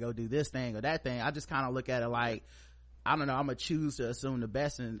I gotta go do this thing or that thing. I just kind of look at it like, I don't know, I'm gonna choose to assume the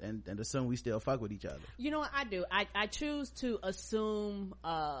best and assume we still fuck with each other. You know what I do? I choose to assume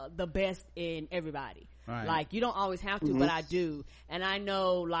the best in everybody. Right. Like, you don't always have to, but I do. And I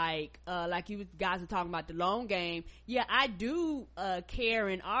know, like you guys are talking about the long game. Yeah, I do care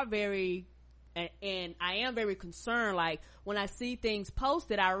and are very, and I am very concerned. Like, when I see things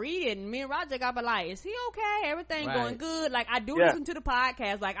posted, I read it, and me and Roger got be like, is he okay? Everything going good? Like, I do listen to the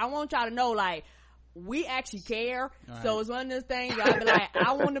podcast. Like, I want y'all to know, like, we actually care. Right. So it's one of those things where I be like,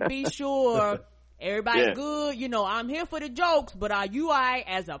 I want to be sure everybody's good. You know, I'm here for the jokes, but are you alright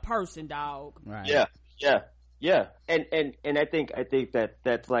as a person, dog? Right. Yeah. And I think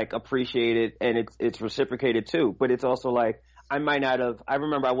that's like appreciated, and it's reciprocated too. But it's also like, I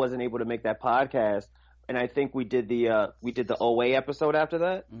remember I wasn't able to make that podcast, and I think we did the OA episode after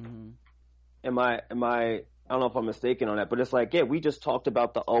that. Am I I don't know if I'm mistaken on that, but it's like, we just talked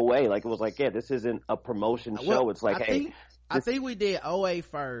about the OA. Like, it was like, this isn't a promotion show. It's like, I think we did OA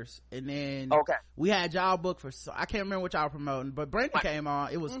first, and then we had y'all booked for, I can't remember what y'all were promoting, but Brandon came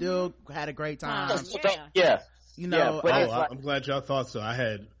on. It was still had a great time. You know, I'm glad y'all thought so. I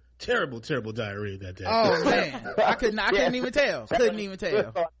had terrible diarrhea that day. Oh man, I couldn't even tell.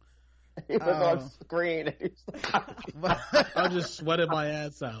 He was on screen. I just sweated my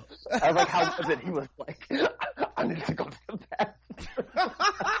ass out. I was like, how was it? He was like, I need to go to the bathroom.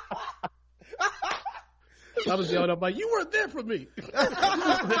 I was yelling, I'm like, you weren't there for me.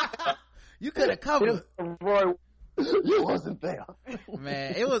 You could have covered. Roy, you wasn't there.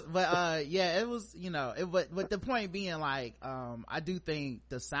 Man, it was, but it was, you know, but the point being, like, I do think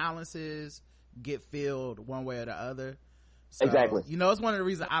the silences get filled one way or the other. So, exactly. You know, it's one of the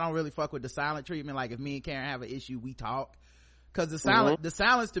reasons I don't really fuck with the silent treatment. Like, if me and Karen have an issue, we talk. Cause the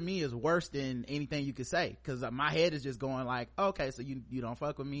silence to me is worse than anything you could say. Cause my head is just going like, okay, so you don't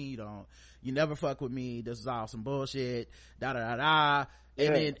fuck with me. You never fuck with me. This is all some bullshit. Da da da da.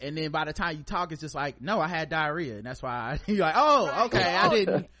 And then by the time you talk, it's just like, no, I had diarrhea. And that's why you're like, oh, okay, I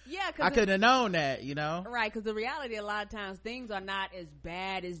didn't. Yeah, I couldn't have known that, you know? Right. Cause the reality, a lot of times things are not as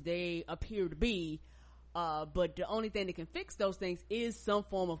bad as they appear to be. But the only thing that can fix those things is some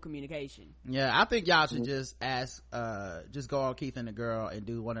form of communication. Yeah, I think y'all should just ask, just go on Keith and the Girl and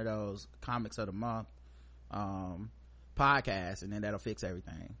do one of those comics of the month, podcasts, and then that'll fix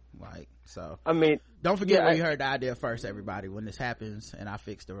everything. Like, so. I mean, don't forget where you heard the idea first, everybody, when this happens, and I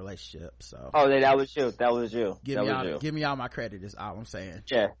fixed the relationship, so. Oh, that was you. Give me all my credit is all I'm saying.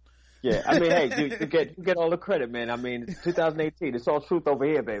 Yeah, I mean, hey, dude, you get all the credit, man. I mean, it's 2018. It's all truth over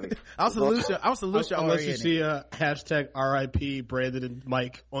here, baby. I'm solution unless you see a hashtag RIP Brandon and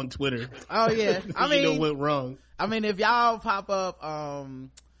Mike on Twitter. Oh yeah, I mean, you know what went wrong. I mean, if y'all pop up,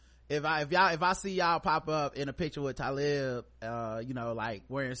 if I see y'all pop up in a picture with Talib, you know, like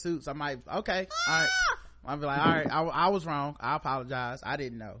wearing suits, I might, okay, all right. I'll be like, all right, I was wrong. I apologize. I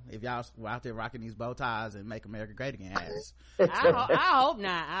didn't know. If y'all were out there rocking these bow ties and make America great again ass. I hope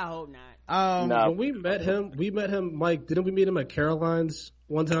not. No. When we met him, Mike, didn't we meet him at Caroline's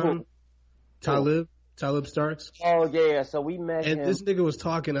one time? Talib Starks. Oh yeah, so we met him. And this nigga was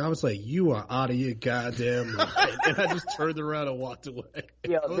talking, and I was like, you are out of your goddamn mind. And I just turned around and walked away.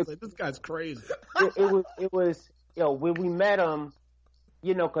 Yeah, I was like, this guy's crazy. It was, when we met him,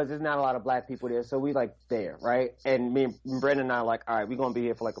 you know, cause there's not a lot of black people there. So we like there, right? And me and Brendan and I are like, all right, we're going to be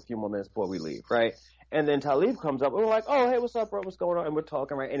here for like a few more minutes before we leave, right? And then Talib comes up and we're like, oh, hey, what's up, bro? What's going on? And we're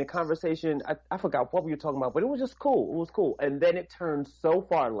talking, right? And the conversation, I forgot what we were talking about, but it was just cool. It was cool. And then it turned so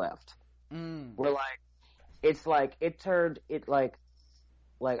far left. We're like,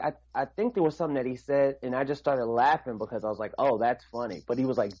 I think there was something that he said, and I just started laughing because I was like, oh, that's funny. But he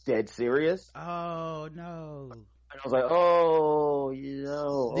was like dead serious. Oh, no. And I was like, oh, you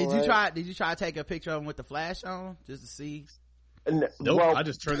know. Did you try to take a picture of him with the flash on just to see? Nope. Well, I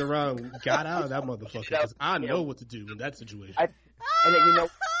just turned around and got out of that motherfucker because I know what to do in that situation. And then, you know,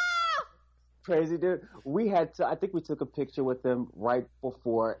 crazy dude. I think we took a picture with him right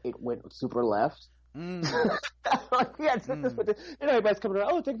before it went super left. Took this picture. And everybody's coming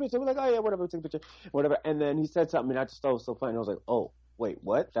around, oh, take a picture. We're like, oh yeah, whatever, take a picture, whatever. And then he said something, and I just thought it was so funny. I was like, oh, wait,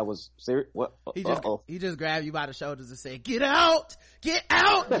 what? That was serious? What? He just grabbed you by the shoulders and said, get out,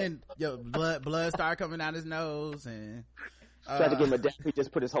 and your blood started coming out his nose, and tried to give him a dap. He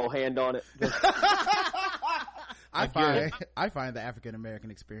just put his whole hand on it. I find the African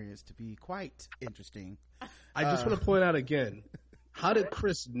American experience to be quite interesting. I just want to point out again, how did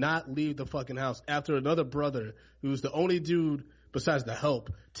Chris not leave the fucking house after another brother who's the only dude besides the help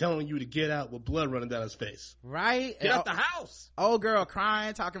telling you to get out with blood running down his face? Right? Get out the house. Old girl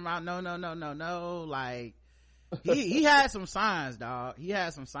crying, talking about no. Like, he had some signs, dog. He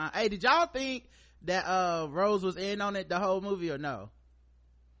had some signs. Hey, did y'all think that Rose was in on it the whole movie or no?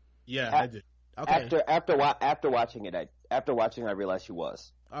 Yeah, I did. Okay. After watching it, I realized she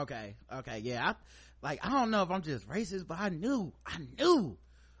was. Okay, yeah. I don't know if I'm just racist, but I knew.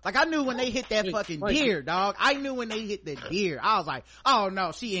 Like, I knew when they hit that fucking deer, dog. I knew when they hit the deer. I was like, oh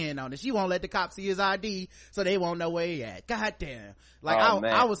no, she in on it. She won't let the cops see his ID, so they won't know where he at. God damn. Like,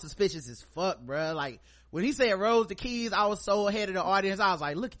 I was suspicious as fuck, bruh. Like, when he said Rose the keys, I was so ahead of the audience. I was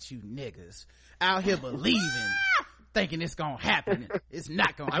like, look at you niggas out here believing, thinking it's gonna happen. It's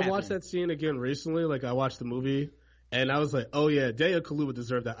not gonna happen. I watched that scene again recently. Like, I watched the movie, and I was like, oh yeah, Daya Kaluuya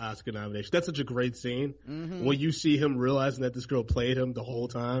deserved that Oscar nomination. That's such a great scene. Mm-hmm. When you see him realizing that this girl played him the whole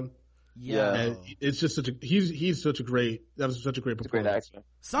time. Yeah. And it's just that was such a great performance.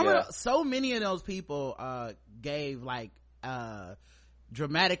 So many of those people gave like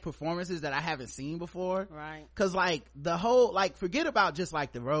dramatic performances that I haven't seen before. Right. Cause like the whole, like, forget about just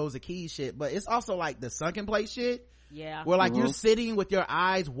like the Rose of Keys shit, but it's also like the sunken place shit. Yeah. Where like you're sitting with your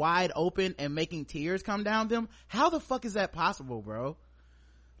eyes wide open and making tears come down them. How the fuck is that possible, bro?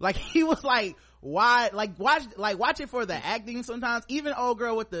 Like, he was like, why, like, watch it for the acting sometimes. Even old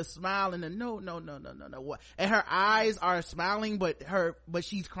girl with the smile and the no. And her eyes are smiling, but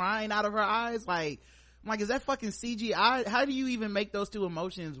she's crying out of her eyes. Like, I'm like, is that fucking CGI? How do you even make those two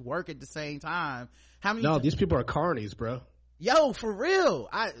emotions work at the same time? These people are carnies, bro. Yo, for real.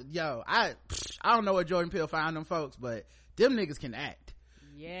 I don't know where Jordan Peele found them folks, but them niggas can act.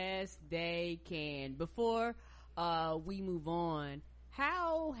 Yes, they can. Before we move on,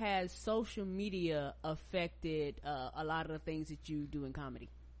 how has social media affected a lot of the things that you do in comedy?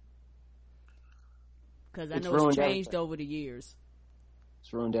 Because I know it's changed over the years.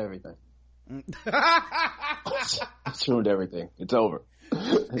 It's ruined everything. It's ruined everything. It's over.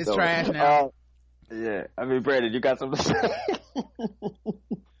 It's trash now. Yeah. I mean, Brandon, you got something to say?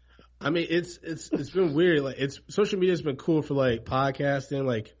 I mean, it's been weird. Like, social media's been cool for like podcasting,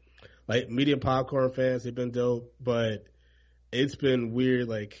 like Medium Popcorn fans. They've been dope, but it's been weird,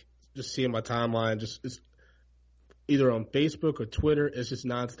 like, just seeing my timeline. It's either on Facebook or Twitter. It's just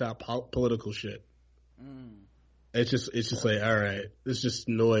nonstop political shit. It's just like, all right, it's just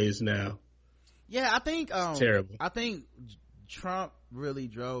noise now. Yeah, I think it's terrible. I think Trump really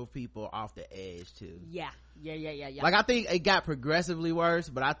drove people off the edge too. Yeah. Like, I think it got progressively worse,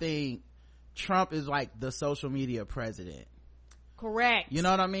 but I think Trump is like the social media president. Correct. You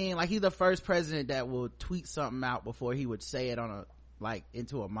know what I mean? Like, he's the first president that will tweet something out before he would say it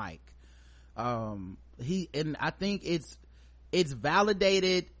into a mic. And I think it's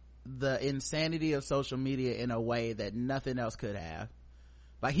validated the insanity of social media in a way that nothing else could have.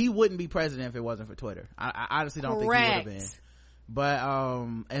 Like, he wouldn't be president if it wasn't for Twitter. I honestly don't think he would have been. But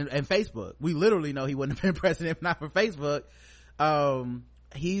and Facebook, we literally know he wouldn't have been president if not for Facebook.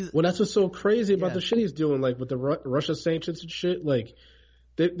 That's what's so crazy about the shit he's doing, like with the Russia sanctions and shit. Like,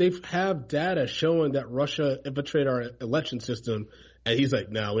 they have data showing that Russia infiltrated our election system, and he's like,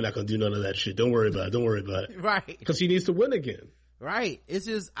 "No, we're not gonna do none of that shit. Don't worry about it." Right? Because he needs to win again. Right. It's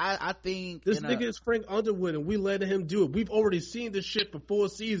just, I think this nigga is Frank Underwood, and we letting him do it. We've already seen this shit for 4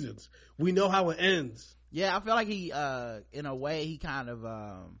 seasons. We know how it ends. Yeah, I feel like he, in a way, he kind of,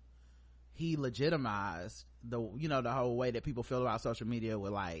 he legitimized the whole way that people feel about social media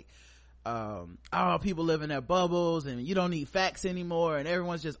with like, people live in their bubbles and you don't need facts anymore and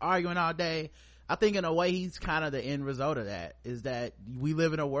everyone's just arguing all day. I think in a way he's kind of the end result of that, is that we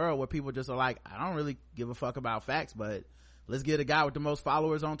live in a world where people just are like, I don't really give a fuck about facts, but let's get a guy with the most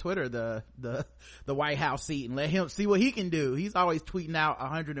followers on Twitter the White House seat and let him see what he can do. He's always tweeting out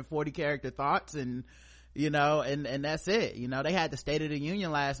 140 character thoughts and and that's it. They had the State of the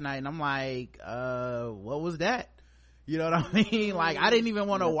Union last night and I'm like, what was that? You know what I mean? Like, I didn't even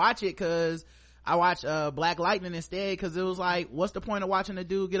want to watch it because I watched Black Lightning instead, because it was like, what's the point of watching a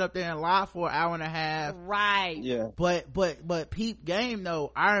dude get up there and lie for an hour and a half? Right. Yeah. But peep game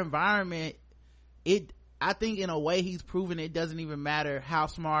though, our environment, I think in a way he's proven it doesn't even matter how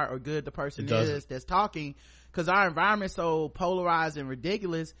smart or good the person is that's talking, because our environment's so polarized and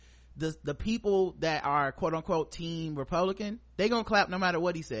ridiculous the people that are quote unquote team Republican, they gonna clap no matter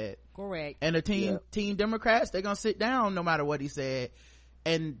what he said. Correct. And the team Democrats, they gonna sit down no matter what he said.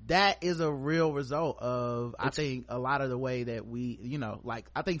 And that is a real result of, I think, a lot of the way that we, you know, like,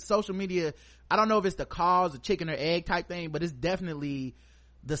 I think social media, I don't know if it's the cause, the chicken or egg type thing, but it's definitely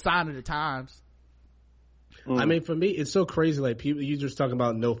the sign of the times. I mean, for me, it's so crazy. Like, people, you just talking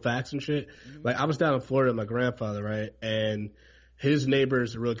about no facts and shit. Like, I was down in Florida with my grandfather, right? And his neighbor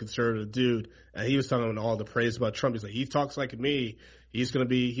is a real conservative dude, and he was talking all the praise about Trump. He's like, he talks like me. He's gonna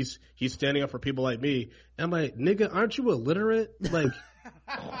be, he's standing up for people like me. And I'm like, nigga, aren't you illiterate? Like,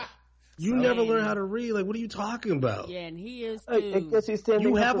 you never learn how to read. Like, what are you talking about? Yeah, and he is too. I guess he's standing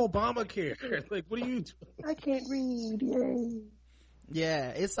You up have for- Obamacare. Like, what are you doing? I can't read. Yay. Yeah,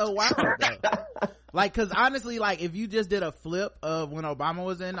 it's so wild though. Like, cause honestly, like, if you just did a flip of when Obama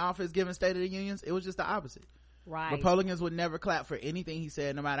was in office giving State of the Unions, it was just the opposite. Right. Republicans would never clap for anything he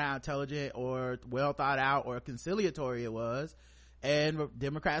said, no matter how intelligent or well thought out or conciliatory it was. And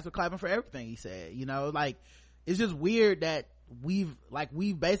Democrats were clapping for everything he said. You know, like, it's just weird that we've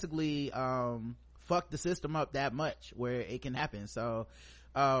basically fucked the system up that much where it can happen. So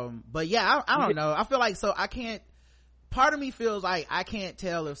but yeah, I don't know. I feel like, so I can't, part of me feels like I can't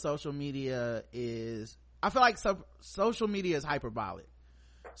tell if social media is, I feel like social media is hyperbolic.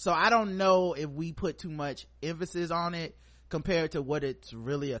 So I don't know if we put too much emphasis on it compared to what it's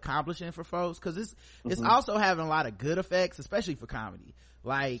really accomplishing for folks, because it's also having a lot of good effects, especially for comedy.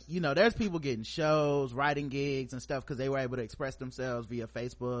 Like, you know, there's people getting shows, writing gigs and stuff because they were able to express themselves via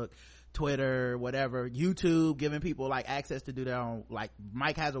Facebook, Twitter, whatever, YouTube, giving people like access to do their own, like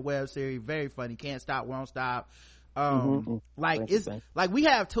Mike has a web series, very funny, Can't Stop Won't Stop. Like, it's like we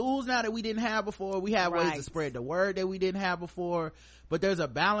have tools now that we didn't have before. We have ways to spread the word that we didn't have before, but there's a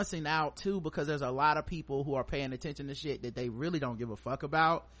balancing out too, because there's a lot of people who are paying attention to shit that they really don't give a fuck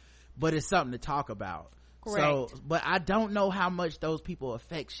about, but it's something to talk about. Correct. So, but I don't know how much those people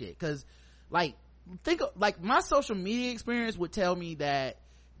affect shit, because like, think of, like, my social media experience would tell me that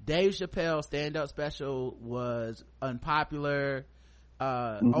Dave Chappelle's stand-up special was unpopular,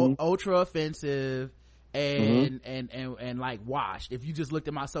 ultra offensive, and like washed if you just looked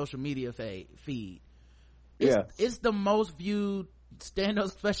at my social media feed. It's the most viewed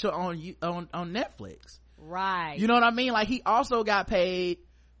stand-up special on Netflix, right? You know what I mean? Like, he also got paid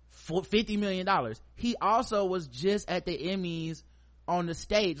for $50 million. He also was just at the Emmys on the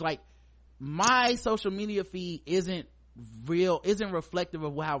stage. Like, my social media feed isn't reflective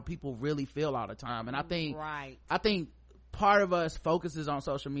of how people really feel all the time. And I think part of us focuses on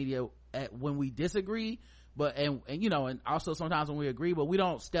social media when we disagree, but and you know, and also sometimes when we agree, but we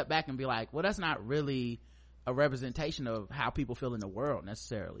don't step back and be like, well, that's not really a representation of how people feel in the world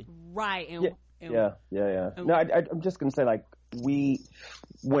necessarily. Right. No, I'm just gonna say, like,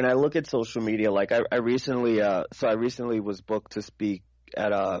 when I look at social media, like, I recently was booked to speak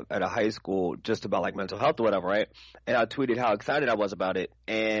at a high school just about like mental health or whatever, right? And I tweeted how excited I was about it,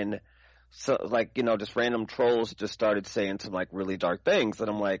 and so, like, you know, just random trolls just started saying some like really dark things, and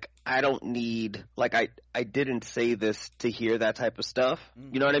I'm like, I don't need, like, I didn't say this to hear that type of stuff,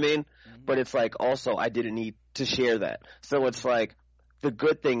 you know what I mean? But it's like, also, I didn't need to share that. So it's like, the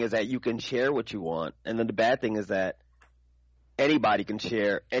good thing is that you can share what you want, and then the bad thing is that anybody can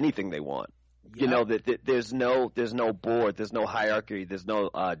share anything they want. You know, that there's no board, there's no hierarchy, there's no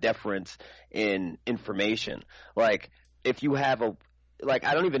deference in information. Like, if you have like,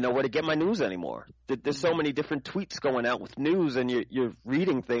 I don't even know where to get my news anymore. There's so many different tweets going out with news, and you're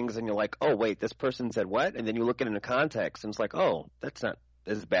reading things, and you're like, oh wait, this person said what? And then you look at it in the context, and it's like, oh, that's not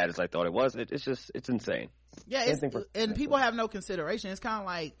as bad as I thought it was. It's insane. Yeah, and people have no consideration. It's kind of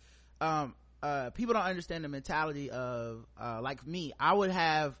like people don't understand the mentality of like me. I would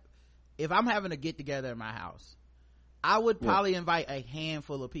have, if I'm having a get together in my house, I would probably invite a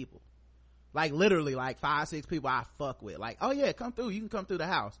handful of people. Like, literally, like 5-6 people I fuck with. Like, oh yeah, come through. You can come through the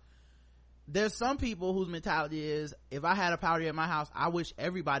house. There's some people whose mentality is, if I had a party at my house, I wish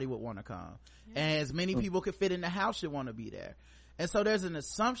everybody would want to come. And as many people could fit in the house should want to be there. And so there's an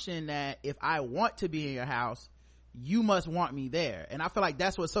assumption that if I want to be in your house, you must want me there. And I feel like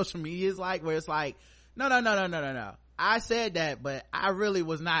that's what social media is like, where it's like, no. I said that, but I really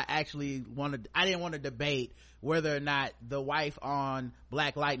was not actually I didn't want to debate whether or not the wife on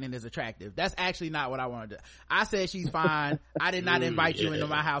Black Lightning is attractive. That's actually not what I wanted to do. I said she's fine. I did not invite you into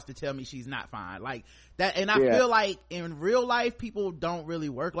my house to tell me she's not fine. Like that, and I feel like in real life, people don't really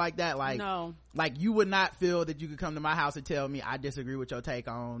work like that. Like, no. Like, you would not feel that you could come to my house and tell me I disagree with your take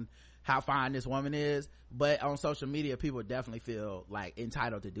on how fine this woman is. But on social media, people definitely feel like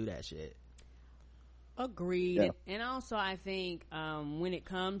entitled to do that shit. Agreed. Yeah. And also I think when it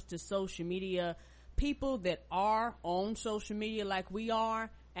comes to social media, people that are on social media like we are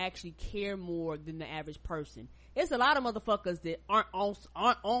actually care more than the average person. It's a lot of motherfuckers that aren't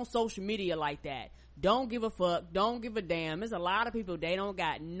on social media like that. Don't give a fuck, don't give a damn. There's a lot of people, they don't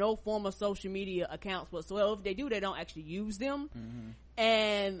got no form of social media accounts whatsoever. If they do, they don't actually use them.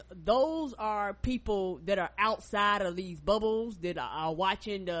 And those are people that are outside of these bubbles, that are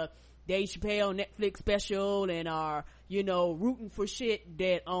watching the Dave Chappelle Netflix special and are, you know, rooting for shit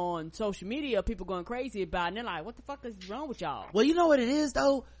that on social media people going crazy about, and they're like, what the fuck is wrong with y'all? Well, you know what it is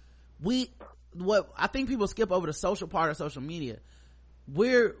though? What I think people skip over the social part of social media.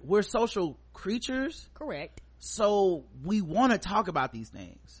 We're social creatures. Correct. So we want to talk about these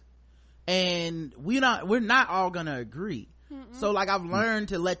things. And we're not all gonna agree. So like I've learned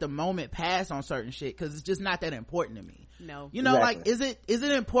to let the moment pass on certain shit because it's just not that important to me. No. You know, Exactly. like is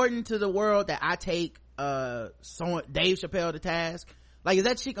it important to the world that I take Dave Chappelle to task? Like, is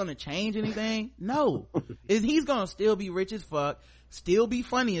that shit gonna change anything? No. He's gonna still be rich as fuck, still be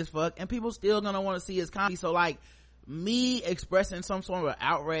funny as fuck, and people still gonna want to see his comedy. So like me expressing some sort of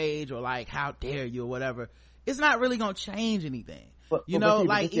outrage or like how dare you or whatever, it's not really gonna change anything. But You know, see,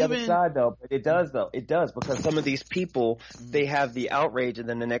 like it's the other even side though. But it does because some of these people, they have the outrage, and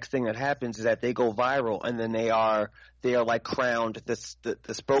then the next thing that happens is that they go viral, and then they are like crowned the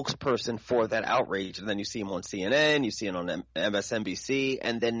spokesperson for that outrage, and then you see them on CNN, you see it on MSNBC,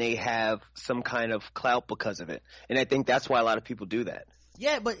 and then they have some kind of clout because of it. And I think that's why a lot of people do that.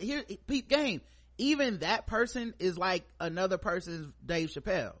 Yeah, but here, Pete Game, even that person is like another person's Dave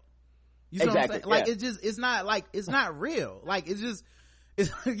Chappelle. You see Exactly, what I'm saying? yeah. Like, it's not real. Like, it's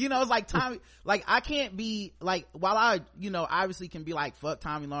you know, it's like Tommy, like, I can't be, like, while I, you know, obviously can be like, fuck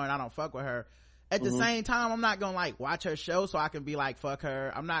Tommy Lauren, I don't fuck with her. At the same time, I'm not gonna, like, watch her show so I can be like, fuck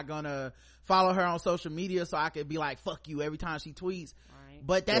her. I'm not gonna follow her on social media so I can be like, fuck you every time she tweets. Right.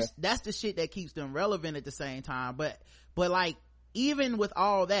 But that's the shit that keeps them relevant at the same time. But like, even with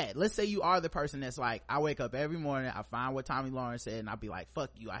all that, let's say you are the person that's like, I wake up every morning, I find what Tommy Lauren said, and I'll be like,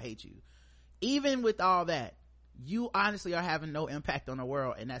 fuck you, I hate you. Even with all that, you honestly are having no impact on the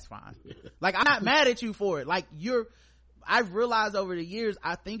world, and that's fine. Like, I'm not mad at you for it. Like, I've realized over the years,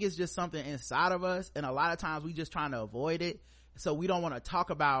 I think it's just something inside of us, and a lot of times we just trying to avoid it, so we don't want to talk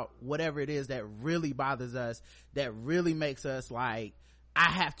about whatever it is that really bothers us, that really makes us like,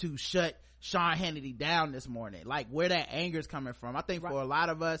 I have to shut Sean Hannity down this morning. Like, where that anger is coming from. I think for a lot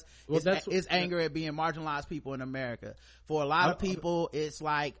of us, it's anger at being marginalized people in America. For a lot of people, it's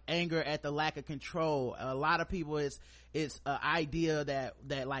like anger at the lack of control. A lot of people, it's an idea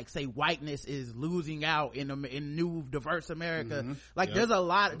that like, say, whiteness is losing out in new diverse America. Like, there's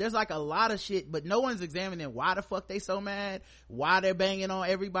like a lot of shit, but no one's examining why the fuck they so mad, why they're banging on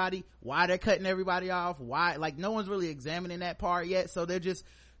everybody, why they're cutting everybody off, why, like, no one's really examining that part yet. So they're just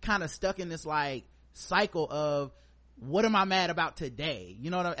kind of stuck in this like cycle of, what am I mad about today?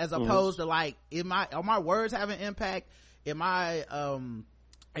 You know, as opposed to like, are my words having impact? Am I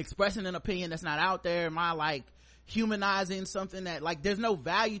expressing an opinion that's not out there? Am I like humanizing something that, like, there's no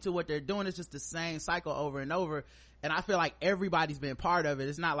value to what they're doing? It's just the same cycle over and over. And I feel like everybody's been part of it.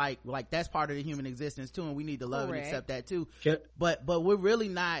 It's not like that's part of the human existence too, and we need to love and accept that too. But we're really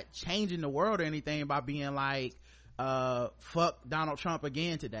not changing the world or anything by being like, fuck Donald Trump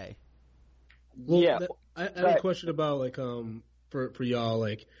again today. Well, Yeah. I have a question about, like, for y'all,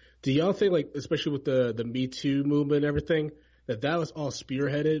 like, do y'all think, like, especially with the Me Too movement and everything, that was all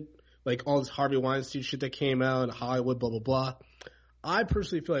spearheaded, like all this Harvey Weinstein shit that came out in Hollywood, blah blah blah? I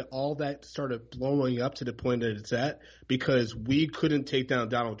personally feel like all that started blowing up to the point that it's at because we couldn't take down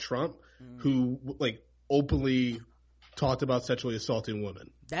Donald Trump, who like openly talked about sexually assaulting women.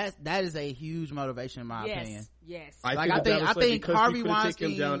 That is a huge motivation in my opinion. Yes. I think Harvey Weinstein,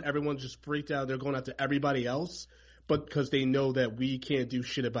 take him down, everyone's just freaked out. They're going after everybody else, but because they know that we can't do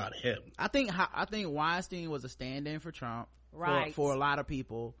shit about him. I think Weinstein was a stand-in for Trump, right? For a lot of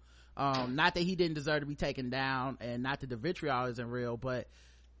people. Not that he didn't deserve to be taken down, and not that the vitriol isn't real, but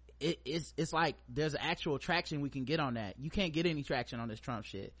it's like there's actual traction we can get on that. You can't get any traction on this Trump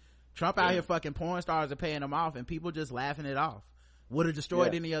shit. Trump out here fucking porn stars are paying him off, and people just laughing it off. Would have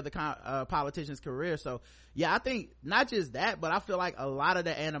destroyed any other politician's career. So yeah, I think not just that, but I feel like a lot of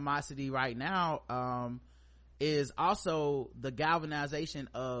the animosity right now is also the galvanization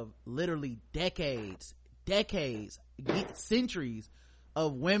of literally decades, centuries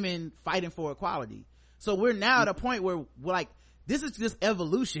of women fighting for equality. So we're now at a point where we're like, this is just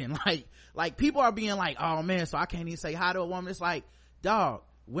evolution. Like people are being like, oh man, so I can't even say hi to a woman. It's like, dog,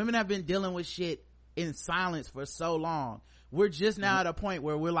 women have been dealing with shit in silence for so long. We're just now at a point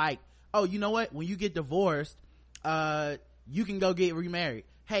where we're like, oh, you know what, when you get divorced, you can go get remarried.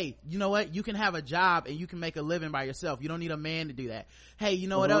 Hey, you know what, you can have a job and you can make a living by yourself. You don't need a man to do that. Hey, you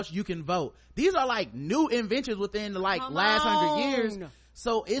know what else, you can vote. These are like new inventions within the last 100 years.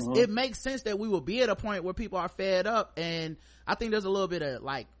 So it makes sense that we will be at a point where people are fed up, and I think there's a little bit of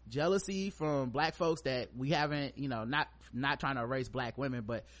like jealousy from black folks that we haven't, not trying to erase black women,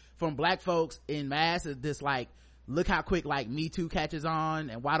 but from black folks in mass, is this like, look how quick like Me Too catches on,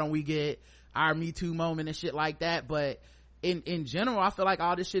 and why don't we get our Me Too moment and shit like that. But in general, I feel like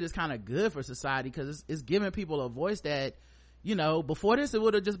all this shit is kind of good for society, because it's giving people a voice that, before this it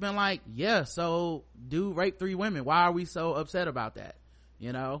would have just been like, yeah, so dude raped 3 women, why are we so upset about that?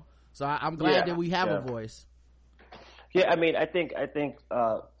 So I'm glad that we have a voice. Yeah, I mean, I think I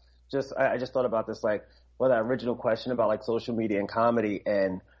just thought about this, like, that original question about like social media and comedy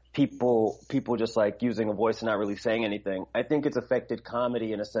and people just like using a voice and not really saying anything. I think it's affected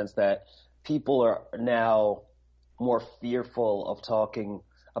comedy in a sense that people are now more fearful of talking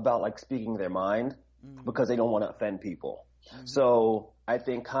about like speaking their mind because they don't want to offend people. So I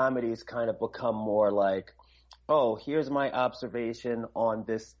think comedy's kind of become more like, oh, here's my observation on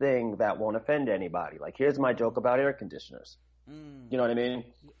this thing that won't offend anybody. Like, here's my joke about air conditioners. You know what I mean?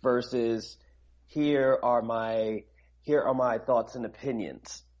 Versus here are my thoughts and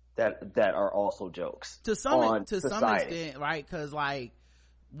opinions that are also jokes to some extent, right? Because like,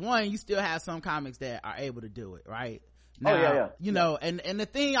 one, you still have some comics that are able to do it, right? Now, and the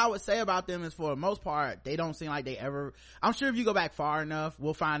thing I would say about them is, for the most part, they don't seem like they ever, I'm sure if you go back far enough,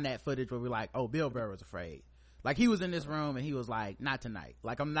 we'll find that footage where we're like, oh, Bill Burr was afraid. Like, he was in this room and he was like, not tonight.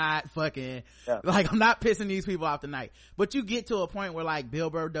 Like, I'm not fucking, like, I'm not pissing these people off tonight. But you get to a point where like Bill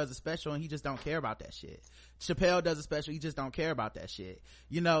Burr does a special and he just don't care about that shit. Chappelle does a special, he just don't care about that shit.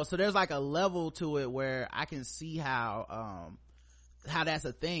 So there's like a level to it where I can see how that's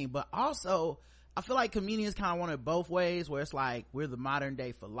a thing. But also, I feel like comedians kind of want it both ways, where it's like, we're the modern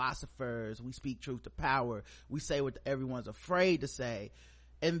day philosophers, we speak truth to power, we say what everyone's afraid to say.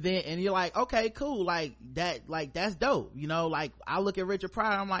 And you're like, okay, cool, like that's dope. Like, I look at Richard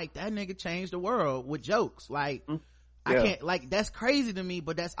Pryor, I'm like, that nigga changed the world with jokes. Like, I can't, like, that's crazy to me,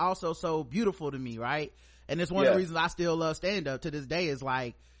 but that's also so beautiful to me, right? And it's one of the reasons I still love stand up to this day, is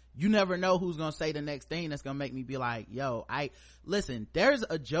like, you never know who's gonna say the next thing that's gonna make me be like, yo, listen, there's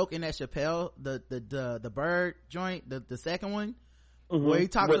a joke in that Chappelle, the bird joint, the second one, where he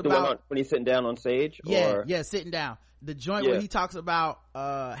talks about when he's sitting down on stage. Yeah, sitting down. The joint where he talks about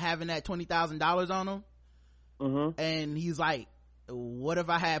having that $20,000 on him, and he's like, what if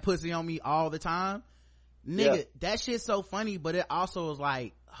I had pussy on me all the time? Nigga, that shit's so funny, but it also is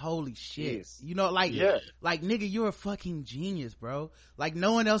like, holy shit. Jeez. Like nigga, you're a fucking genius, bro. Like,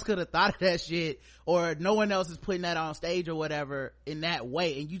 no one else could have thought of that shit, or no one else is putting that on stage or whatever in that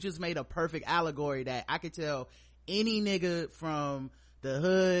way, and you just made a perfect allegory that I could tell any nigga from the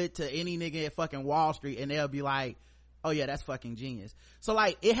hood to any nigga at fucking Wall Street, and they'll be like, oh yeah, that's fucking genius. So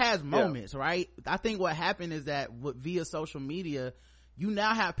like, it has moments, right? I think what happened is that via social media, you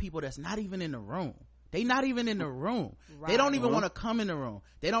now have people that's not even in the room. They not even in the room. Right. They don't even want to come in the room.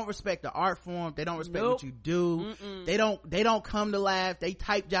 They don't respect the art form. They don't respect what you do. They don't come to laugh. They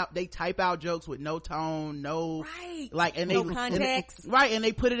type out jokes with no tone, no context. And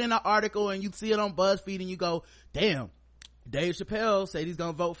they put it in an article, and you see it on BuzzFeed, and you go, damn, Dave Chappelle said he's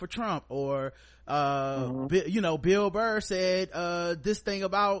gonna vote for Trump, or Bill Burr said this thing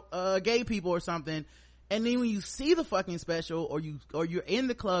about gay people or something. And then when you see the fucking special, or you're in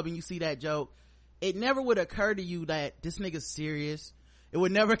the club and you see that joke, it never would occur to you that this nigga's serious. It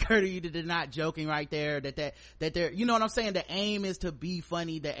would never occur to you that they're not joking right there, that they're, you know what I'm saying? The aim is to be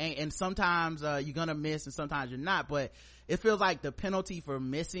funny, and sometimes you're gonna miss and sometimes you're not, but it feels like the penalty for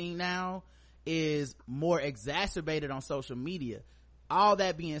missing now is more exacerbated on social media. All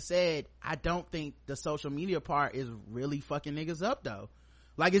that being said, I don't think the social media part is really fucking niggas up though.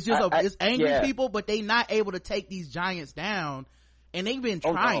 Like, it's just it's angry people, but they not able to take these giants down, and they've been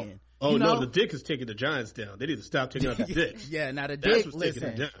trying. No, the dick is taking the giants down. They need to stop taking out the dicks. Now the dick,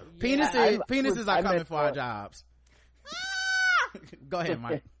 listen, penises are coming for our jobs. Go ahead,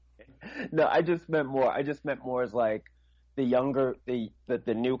 Mike. No, I just meant more as like the younger,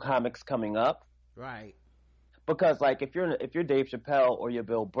 the new comics coming up, right? Because like, if you're Dave Chappelle or you're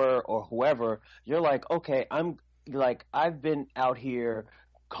Bill Burr or whoever, you're like, okay, I've been out here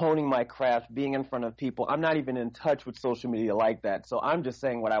honing my craft, being in front of people. I'm not even in touch with social media like that, so I'm just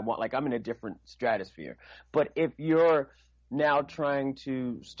saying what I want. Like, I'm in a different stratosphere. But if you're now trying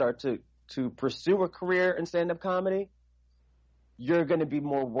to start to pursue a career in stand-up comedy, you're going to be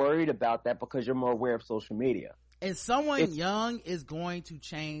more worried about that because you're more aware of social media. and someone young is going to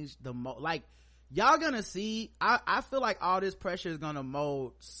change like y'all gonna see. I feel like all this pressure is gonna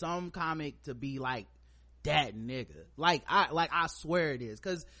mold some comic to be like that nigga. Like I swear it is,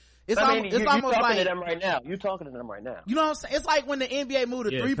 because it's almost like to them right now. You're talking to them right now. You know what I'm saying? It's like when the NBA moved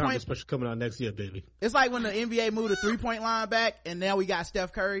to 3-point special coming out next year, baby. It's like when the NBA moved to 3-point line back, and now we got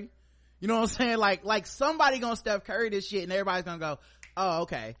Steph Curry. You know what I'm saying? Like somebody gonna Steph Curry this shit, and everybody's gonna go, oh,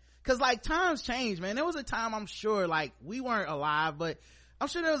 okay. Cause like times change, man. There was a time, I'm sure, like we weren't alive, but I'm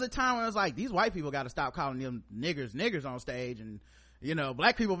sure there was a time when it was like, these white people gotta stop calling them niggers on stage, and you know,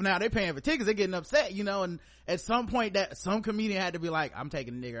 black people now, they're paying for tickets, they're getting upset, you know, and at some point that some comedian had to be like, I'm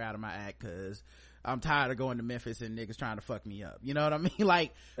taking a nigger out of my act because I'm tired of going to Memphis and niggas trying to fuck me up. You know what I mean?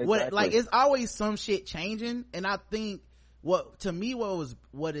 Like, exactly. Like it's always some shit changing, and I think what can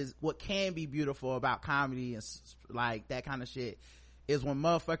be beautiful about comedy and like that kind of shit is when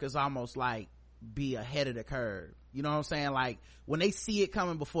motherfuckers almost like be ahead of the curve. You know what I'm saying? Like when they see it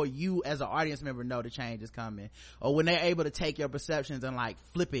coming before you as an audience member know the change is coming, or when they're able to take your perceptions and like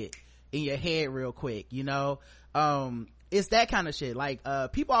flip it in your head real quick, you know. It's that kind of shit. Like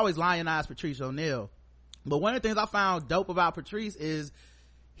people always lionize Patrice O'Neal, but one of the things I found dope about Patrice is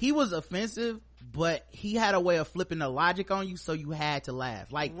he was offensive, but he had a way of flipping the logic on you, so you had to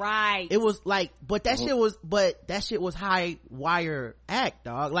laugh. Like, right. It was like, but that shit was high wire act,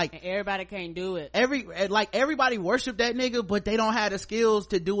 dog. Like, and everybody can't do it. Everybody worshiped that nigga, but they don't have the skills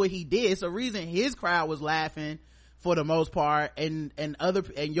to do what he did. It's the reason his crowd was laughing for the most part, and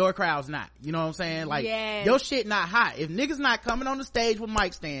your crowd's not. You know what I'm saying? Like, yes. Your shit not hot. If niggas not coming on the stage with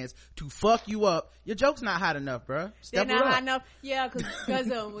mic stands to fuck you up, your joke's not hot enough, bro. They're not hot enough. Yeah, because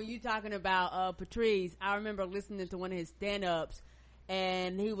when you talking about Patrice, I remember listening to one of his stand-ups,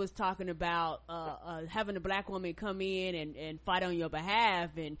 and he was talking about having a black woman come in and fight on your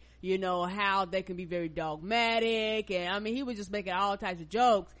behalf, and you know how they can be very dogmatic, and I mean he was just making all types of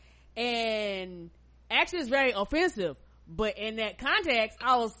jokes, and actually it's very offensive, but in that context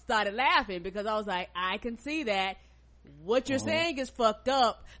I started laughing because I was like, I can see that what you're saying is fucked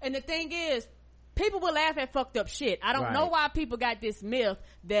up. And the thing is, people will laugh at fucked up shit. I don't know why people got this myth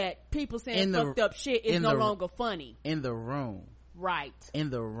that people saying fucked up shit is no longer funny. In the room. Right. In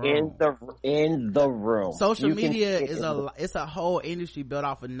the room. In the room. Social media is it's a whole industry built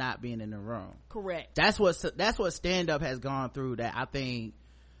off of not being in the room. Correct. That's what stand up has gone through, that I think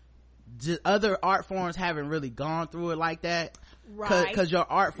just other art forms haven't really gone through it like that. Right. Because your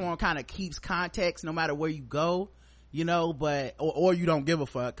art form kind of keeps context no matter where you go, you know, but or you don't give a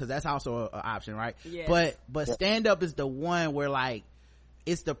fuck, because that's also an option, right? Yes. But stand up is the one where like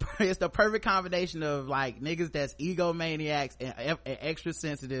it's the perfect combination of like niggas that's egomaniacs and extra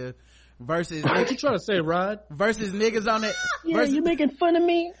sensitive versus what you trying to say, Rod? Versus niggas on it. Yeah, you making fun of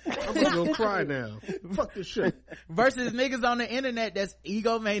me? I'm gonna cry now. Fuck this shit. Versus niggas on the internet that's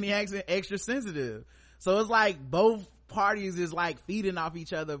egomaniacs and extra sensitive. So it's like both parties is like feeding off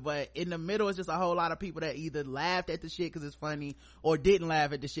each other, but in the middle it's just a whole lot of people that either laughed at the shit because it's funny or didn't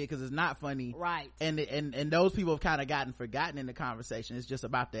laugh at the shit because it's not funny. Right. And those people have kind of gotten forgotten in the conversation. It's just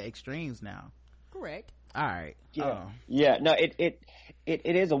about the extremes now. Correct. All right. Yeah. No, it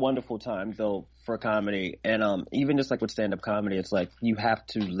is a wonderful time though for comedy, and even just like with stand-up comedy, it's like you have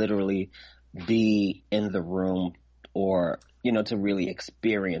to literally be in the room, or you know, to really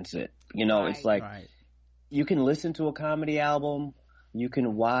experience it. You know, it's like you can listen to a comedy album, you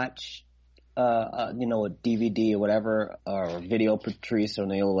can watch you know, a DVD or whatever, or video Patrice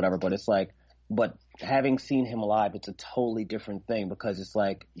O'Neal or whatever, but it's like, but having seen him live, it's a totally different thing, because it's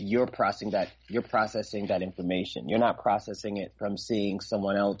like you're processing that information. You're not processing it from seeing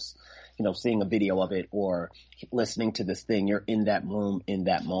someone else, you know, seeing a video of it or listening to this thing. You're in that room, in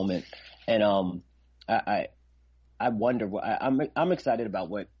that moment. And I wonder I'm excited about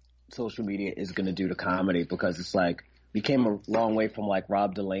what social media is going to do to comedy, because it's like we came a long way from like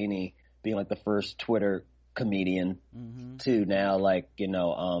Rob Delaney being like the first Twitter comedian to now, like, you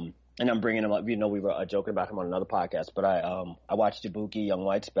know, and I'm bringing him up. You know, we were joking about him on another podcast, but I watched Jabuki Young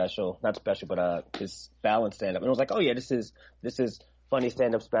White his Balance stand up, and I was like, oh yeah, this is funny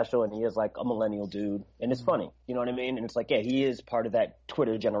stand up special, and he is like a millennial dude, and it's funny, you know what I mean? And it's like, yeah, he is part of that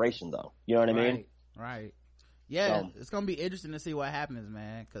Twitter generation, though. You know what I mean? Right. Yeah, it's gonna be interesting to see what happens,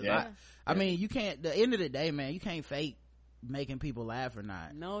 man. Because I mean, you can't. The end of the day, man, you can't fake making people laugh or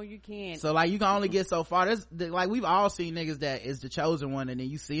not. No, you can't. So like you can only get so far. Like we've all seen niggas that is the chosen one, and then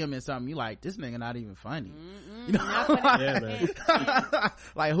you see him in something, you like, this nigga not even funny. You know? Yeah, man.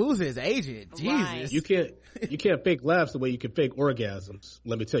 Like, who's his agent? Jesus. Right. You can't fake laughs the way you can fake orgasms.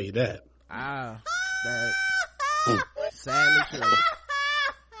 Let me tell you that. That sadly true.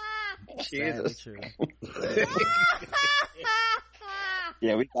 Jesus. True.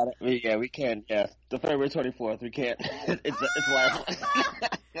 Yeah, we got it. We can't. Yeah, the February 24th. We can't. It's last.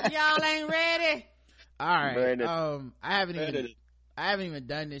 Y'all ain't ready. All right. Brandon. I haven't even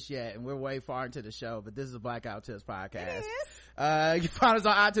done this yet, and we're way far into the show. But this is a Blackout Tips podcast. You can find us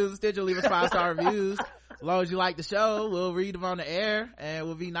on iTunes and Stitcher. Leave us 5-star reviews. As long as you like the show, we'll read them on the air, and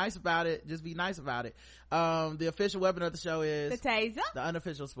we'll be nice about it. Just be nice about it. The official weapon of the show is the taser. The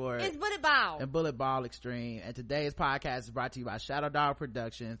unofficial sport is bullet ball and bullet ball extreme. And today's podcast is brought to you by Shadow Dog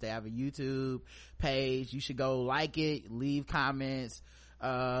Productions. They have a YouTube page. You should go like it, leave comments,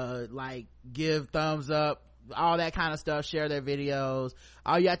 give thumbs up, all that kind of stuff. Share their videos.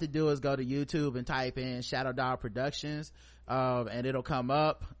 All you have to do is go to YouTube and type in Shadow Dog Productions, and it'll come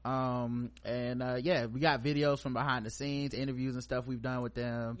up. Yeah, we got videos from behind the scenes, interviews and stuff we've done with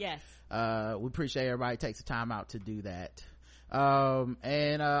them. Yes. We appreciate everybody takes the time out to do that.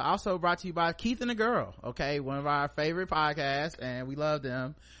 Also brought to you by Keith and the Girl. Okay, one of our favorite podcasts, and we love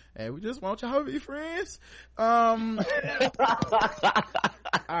them, and we just want y'all to be friends. All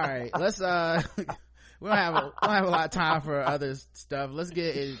right, let's we don't have a lot of time for other stuff. Let's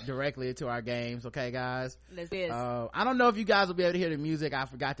get directly into our games, okay, guys? Let's do it. I don't know if you guys will be able to hear the music. I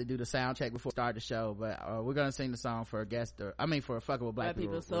forgot to do the sound check before we start the show, but we're gonna sing the song for a guest, for Fucking with Black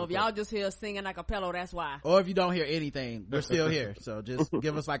People. So if y'all just hear us singing a cappella, that's why. Or if you don't hear anything, we're still here. So just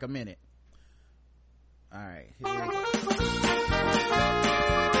give us like a minute. All right. Here we go.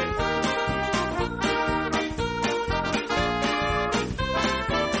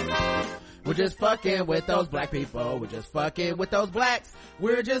 We're just fucking with those black people. We're just fucking with those blacks.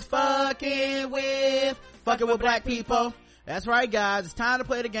 We're just fucking with black people. That's right, guys. It's time to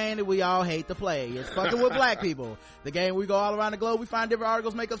play the game that we all hate to play. It's fucking with black people. The game we go all around the globe. We find different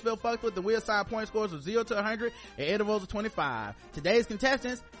articles make us feel fucked with, and we assign point scores of 0 to 100 at intervals of 25. Today's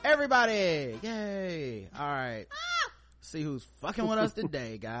contestants, everybody. Yay. All right. See who's fucking with us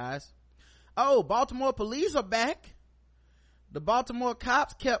today, guys. Oh, Baltimore police are back. The Baltimore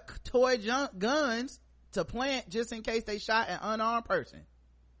cops kept toy guns to plant just in case they shot an unarmed person.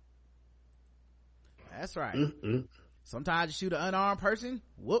 That's right. Sometimes you shoot an unarmed person.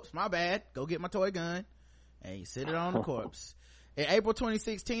 Whoops, my bad. Go get my toy gun. And you sit it on the corpse. In April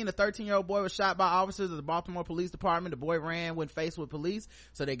 2016, a 13-year-old boy was shot by officers of the Baltimore Police Department. The boy ran when faced with police,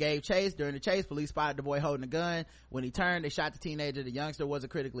 so they gave chase. During the chase, police spotted the boy holding a gun. When he turned, they shot the teenager. The youngster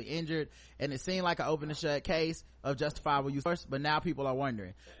wasn't critically injured, and it seemed like an open and shut case of justifiable use of force, but now people are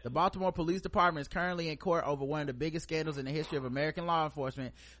wondering. The Baltimore Police Department is currently in court over one of the biggest scandals in the history of American law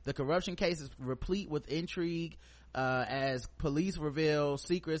enforcement. The corruption case is replete with intrigue, as police reveal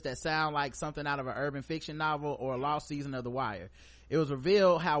secrets that sound like something out of an urban fiction novel or a lost season of The Wire. It was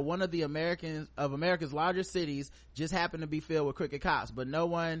revealed how one of America's largest cities just happened to be filled with crooked cops, but no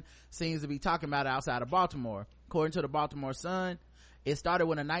one seems to be talking about it outside of Baltimore. According to the Baltimore Sun, it started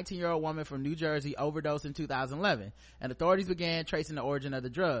when a 19-year-old woman from New Jersey overdosed in 2011, and authorities began tracing the origin of the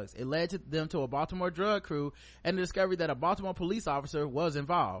drugs. It led them to a Baltimore drug crew and the discovery that a Baltimore police officer was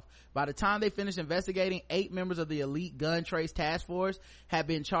involved. By the time they finished investigating, 8 members of the elite gun trace task force had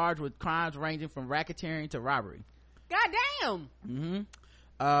been charged with crimes ranging from racketeering to robbery. God damn.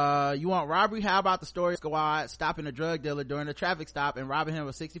 You want robbery? How about the story squad stopping a drug dealer during a traffic stop and robbing him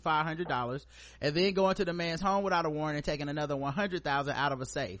of $6,500, and then going to the man's home without a warrant and taking another $100,000 out of a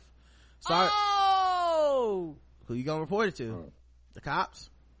safe. Who you gonna report it to? The cops?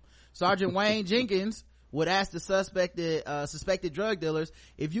 Sergeant Wayne Jenkins would ask the suspected drug dealers,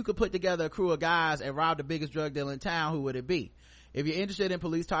 if you could put together a crew of guys and rob the biggest drug dealer in town, who would it be? If you're interested in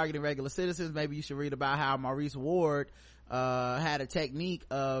police targeting regular citizens, maybe you should read about how Maurice Ward had a technique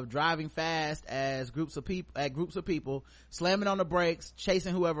of driving fast as groups of people, slamming on the brakes,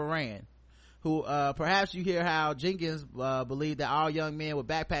 chasing whoever ran. Perhaps you hear how Jenkins believed that all young men with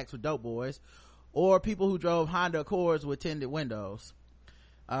backpacks were dope boys, or people who drove Honda Accords with tinted windows.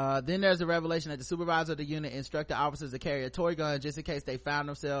 Then there's the revelation that the supervisor of the unit instructed officers to carry a toy gun just in case they found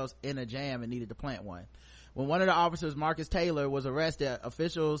themselves in a jam and needed to plant one. When one of the officers, Marcus Taylor, was arrested,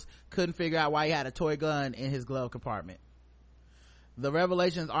 officials couldn't figure out why he had a toy gun in his glove compartment. The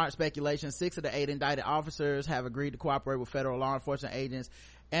revelations aren't speculation. 6 of the 8 indicted officers have agreed to cooperate with federal law enforcement agents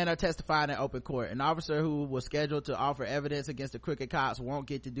and are testifying in open court. An officer who was scheduled to offer evidence against the crooked cops won't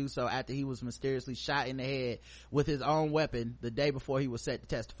get to do so after he was mysteriously shot in the head with his own weapon the day before he was set to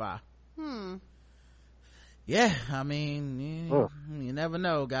testify. Yeah, I mean, you never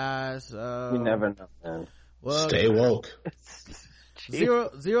know, guys. You never know, man. Well, stay woke. 0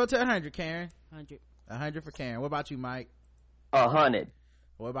 to 100, Karen. 100. 100 for Karen. What about you, Mike? 100.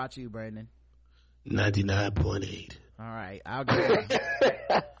 What about you, Brandon? 99.8. All right, I'll give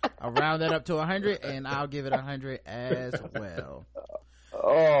I'll round that up to 100, and I'll give it 100 as well.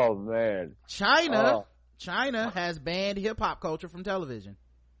 Oh man, China has banned hip-hop culture from television.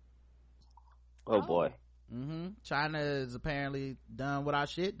 Oh boy. China is apparently done with our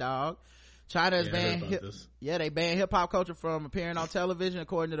shit, dog. China has banned they banned hip-hop culture from appearing on television,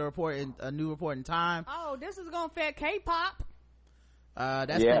 according to the report in a new report in Time. Oh, this is gonna affect K-pop.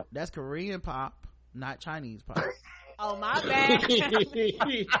 That's Korean pop, not Chinese pop. Oh, my bad.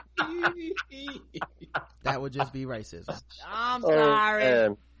 That would just be racism. I'm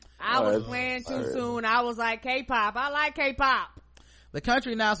sorry. I was playing too soon. I was like, K-pop. I like K-pop. The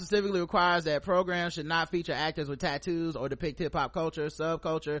country now specifically requires that programs should not feature actors with tattoos or depict hip-hop culture,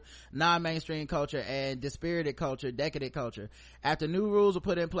 subculture, non-mainstream culture, and dispirited culture, decadent culture. After new rules were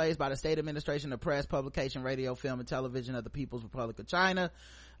put in place by the State Administration of Press, Publication, Radio, Film, and Television of the People's Republic of China,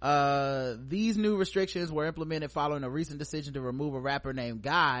 these new restrictions were implemented following a recent decision to remove a rapper named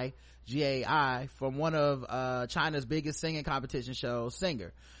Guy, G-A-I, from one of China's biggest singing competition shows,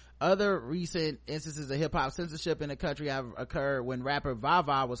 Singer. Other recent instances of hip-hop censorship in the country have occurred when rapper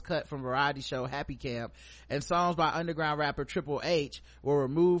Vava was cut from variety show Happy Camp, and songs by underground rapper Triple H were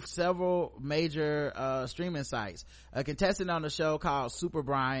removed several major streaming sites. A contestant on the show called Super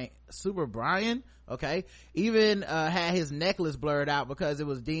Brian, even had his necklace blurred out because it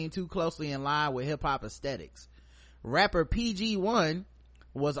was deemed too closely in line with hip-hop aesthetics. Rapper PG-1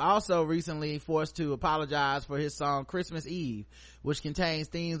 was also recently forced to apologize for his song Christmas Eve, which contains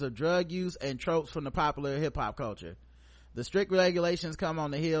themes of drug use and tropes from the popular hip-hop culture. The strict regulations come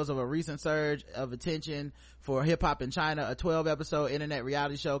on the heels of a recent surge of attention for hip-hop in China. A 12-episode internet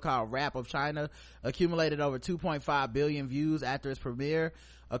reality show called Rap of China accumulated over 2.5 billion views after its premiere,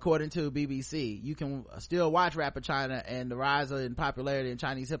 according to BBC. You can still watch Rap of China and the rise in popularity in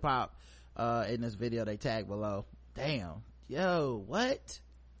Chinese hip-hop in this video they tag below. Damn. Yo, what?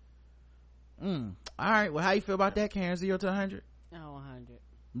 All right, well, how you feel about that, Karen? 0 to 100? Oh, 100.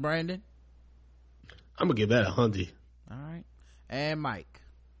 Brandon? I'm gonna give that 100. All right. And Mike?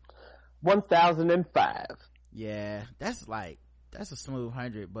 1005. Yeah, that's a smooth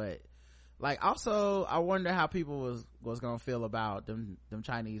 100, but like, also I wonder how people was gonna feel about them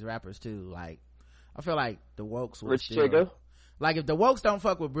Chinese rappers too. Like, I feel like the wokes would Rich still, Chigga. like, if the wokes don't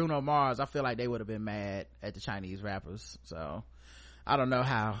fuck with Bruno Mars, I feel like they would have been mad at the Chinese rappers. So I don't know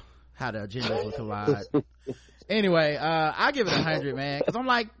how the agendas would collide. Anyway, I give it 100, man, because I'm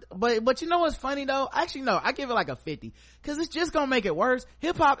like, but you know what's funny though? Actually, no, I give it like a 50, because it's just gonna make it worse.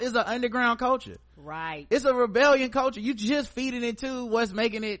 Hip-hop is an underground culture, right? It's a rebellion culture. You just feed it into what's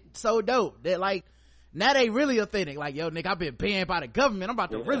making it so dope that, like, now they really authentic. Like, yo, Nick, I've been banned by the government, I'm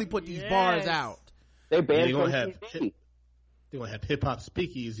about to really put these bars out. They banned they're gonna have hip-hop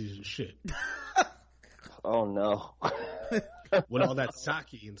speakeasies and shit. Oh no. With all that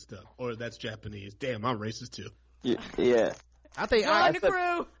sake and stuff. Or that's Japanese. Damn, I'm racist too. Yeah. I think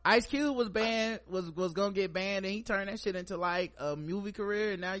Ice Cube was banned, was gonna get banned, and he turned that shit into like a movie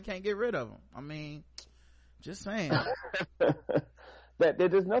career, and now you can't get rid of him. I mean, just saying.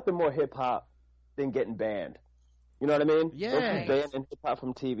 There's nothing more hip hop than getting banned. You know what I mean? Yeah. Banning hip hop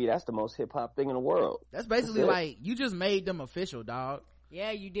from TV, that's the most hip hop thing in the world. That's basically like, you just made them official, dog. Yeah,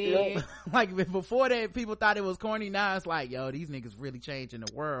 you did. Yeah. Like, before that, people thought it was corny. Now it's like, yo, these niggas really changing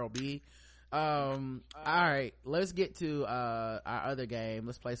the world, B. All right, let's get to our other game.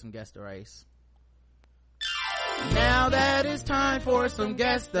 Let's play some Guess the Race. Now that it's time for some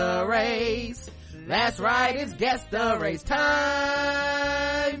Guess the Race. That's right, it's Guess the Race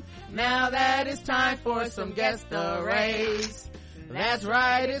time. Now that it's time for some Guess the Race. That's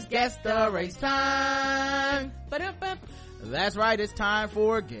right, it's Guess the Race time. That's right, it's time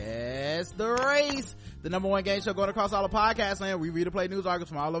for Guess the Race, the number one game show going across all of podcast land. We read and play news articles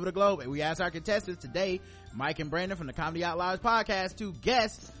from all over the globe, and we ask our contestants today, Mike and Brandon from the Comedy Outliers podcast, to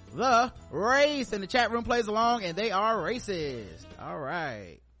guess the race. And the chat room plays along, and they are racist. All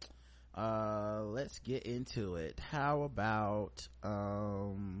right, let's get into it. How about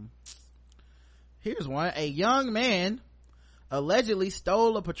here's one. A young man allegedly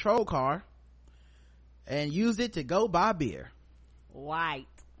stole a patrol car and used it to go buy beer. White.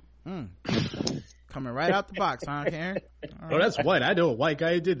 Coming right out the box, huh, Karen? Oh, that's white. I know a white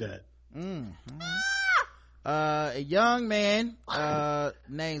guy who did that. A young man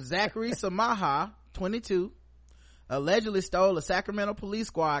named Zachary Samaha, 22, allegedly stole a Sacramento police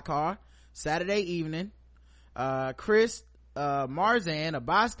squad car Saturday evening. Chris Marzan, a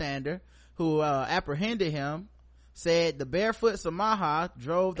bystander who apprehended him, said the barefoot Samaha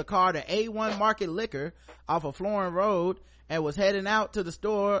drove the car to A1 Market Liquor off of Florin Road and was heading out to the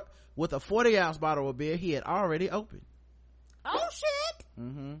store with a 40-ounce bottle of beer he had already opened. Oh shit.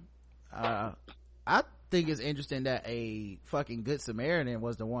 I think it's interesting that a fucking Good Samaritan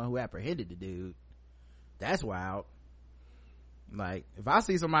was the one who apprehended the dude. That's wild. Like, if I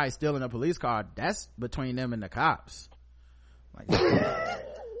see somebody stealing a police car, that's between them and the cops. Like,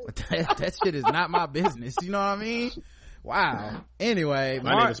 that shit is not my business. You know what I mean? Wow. Anyway,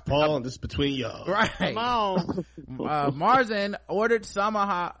 my name is Paul, and this is between y'all. Right. Come on. Marzin ordered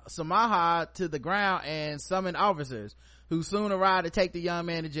Samaha to the ground and summoned officers, who soon arrived to take the young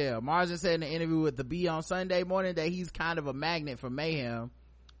man to jail. Marzin said in an interview with The Bee on Sunday morning that he's kind of a magnet for mayhem.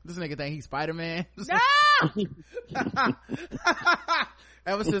 This nigga think he's Spider-Man. No!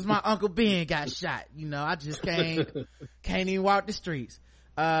 Ever since my Uncle Ben got shot, I just can't even walk the streets.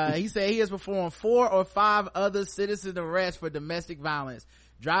 He said he has performed 4 or 5 other citizen arrests for domestic violence,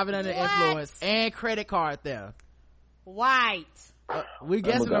 driving under influence, and credit card theft. White. We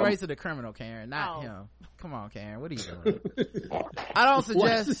guessing the race of the criminal, Karen, not him. Come on, Karen, what are you doing? I don't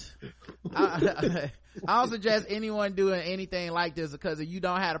suggest anyone doing anything like this, because if you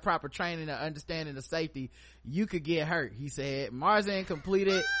don't have the proper training or understanding of safety, you could get hurt, he said. Marzin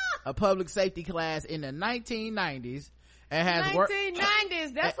completed a public safety class in the 1990s and has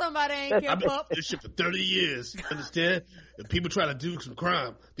 1990s. That's somebody ain't kept up. This shit for 30 years. Understand? If people try to do some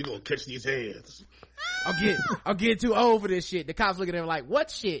crime, they're gonna catch these hands. I'm getting too old for this shit. The cops look at him like, what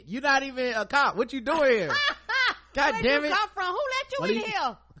shit? You're not even a cop. What you doing here? God Where damn it. you come from? Who let you in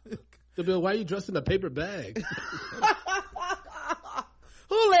here? Bill, why are you dressed in a paper bag?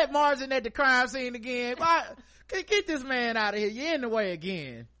 Who let Marzin at the crime scene again? Get this man out of here. You're in the way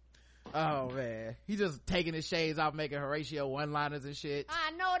again. Oh man, he just taking his shades off, making Horatio one-liners and shit.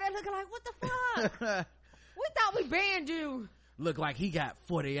 I know, they're looking like, what the fuck? We thought we banned you. Look like he got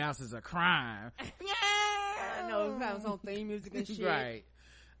 40 ounces of crime. Yeah, I know, that was on theme music and shit. Right.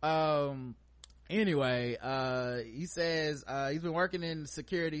 Anyway, he says he's been working in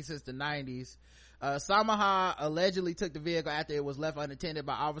security since the 90s. Samaha allegedly took the vehicle after it was left unattended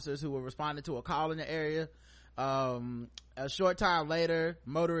by officers who were responding to a call in the area. A short time later,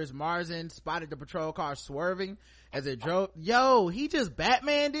 motorist Marzin spotted the patrol car swerving as it drove. Yo, he just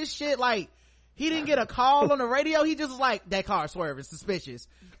Batman this shit. Like, he didn't get a call on the radio. He just was like, that car swerving, suspicious.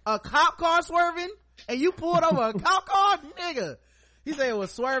 A cop car swerving, and you pulled over a cop car, nigga. He said it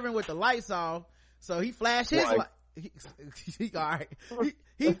was swerving with the lights off, so he flashed his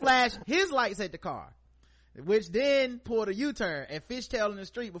he flashed his lights at the car, which then pulled a U-turn and fishtailed in the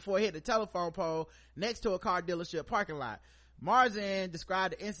street before it hit the telephone pole next to a car dealership parking lot. Marzin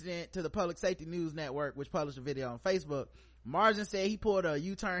described the incident to the Public Safety News Network, which published a video on Facebook. Marzin said he pulled a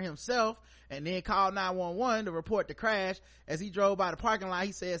U-turn himself and then called 911 to report the crash. As he drove by the parking lot,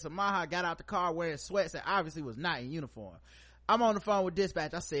 he said Samaha got out the car wearing sweats and obviously was not in uniform. I'm on the phone with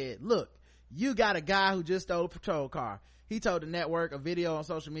dispatch. I said, look, you got a guy who just stole a patrol car. He told the network, a video on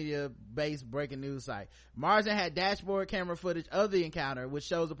social media based breaking news site. Marzin had dashboard camera footage of the encounter, which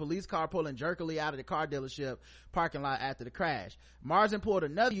shows a police car pulling jerkily out of the car dealership parking lot after the crash. Marzin pulled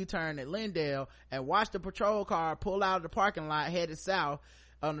another U-turn at Lindale and watched the patrol car pull out of the parking lot headed south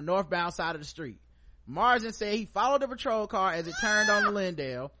on the northbound side of the street. Marzin said he followed the patrol car as it turned on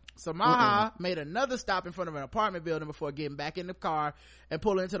Lindale. Samaha made another stop in front of an apartment building before getting back in the car and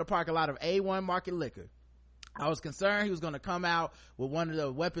pulling into the parking lot of A1 Market Liquor. I was concerned he was going to come out with one of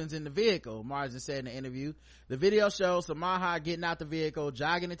the weapons in the vehicle, Marzin said in the interview. The video shows Samaha getting out the vehicle,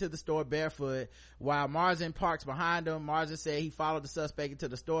 jogging into the store barefoot, while Marzin parks behind him. Marzin said he followed the suspect into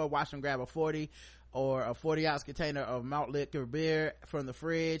the store, watched him grab a 40 or a 40-ounce container of malt liquor beer from the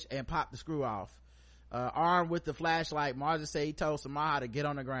fridge and pop the screw off. Armed with the flashlight, Marzin said he told Samaha to get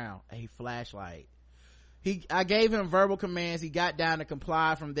on the ground. A flashlight. I gave him verbal commands. He got down to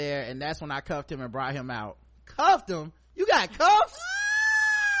comply from there, and that's when I cuffed him and brought him out. Cuffed him? You got cuffs?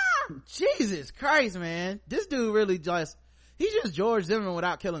 Jesus Christ, man. This dude really he's just George Zimmerman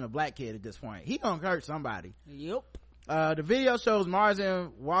without killing a black kid at this point. He gonna hurt somebody. Yep. The video shows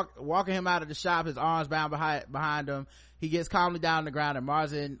Marzin walking him out of the shop, his arms bound behind him. He gets calmly down on the ground and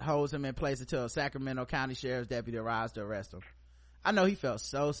Marzin holds him in place until a Sacramento County Sheriff's deputy arrives to arrest him. I know he felt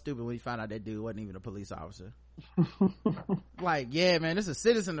so stupid when he found out that dude wasn't even a police officer. Like, yeah, man, this is a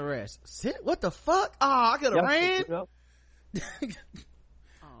citizen arrest. What the fuck? Oh, I could have ran.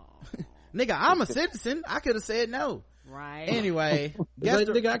 Nigga, I'm a citizen. I could have said no. Right. Anyway,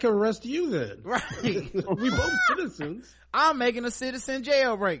 nigga, I can arrest you then. Right. We both citizens. I'm making a citizen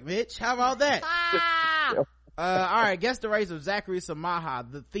jailbreak, bitch. How about that? All right, guess the race of Zachary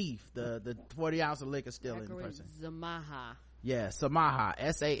Samaha, the thief, the 40 ounce of liquor stealing person. Samaha. Yeah, Samaha,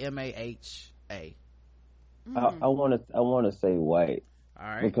 Samaha. I want to say white. All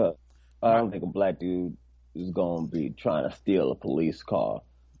right. Because I don't think a black dude is going to be trying to steal a police car.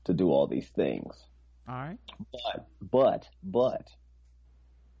 to do all these things. All right. But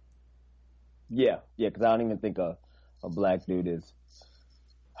yeah, because I don't even think a black dude is.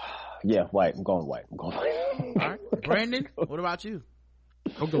 Yeah, white. I'm going white. All right, Brandon. What about you?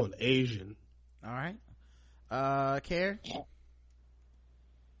 I'm going Asian. All right. Karen.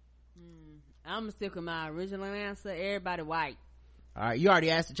 I'm gonna stick with my original answer. Everybody white. All right. You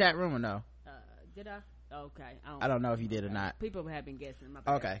already asked the chat room or no? Did I? Okay. I don't know if you did or not. People have been guessing.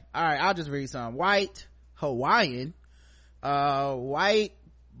 Okay. All right. I'll just read some. White Hawaiian, white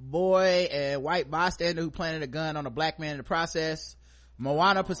boy and white bystander who planted a gun on a black man in the process.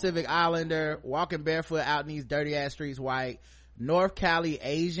 Moana Pacific Islander walking barefoot out in these dirty ass streets. White. North Cali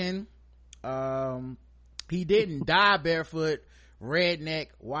Asian. He didn't die barefoot. Redneck.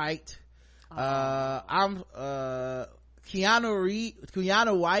 White. I'm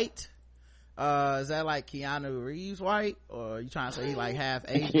Keanu White. Is that like Keanu Reeves white, or are you trying to say he like half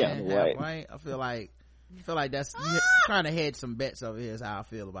Asian, half white? I feel like that's trying to hedge some bets over here is how I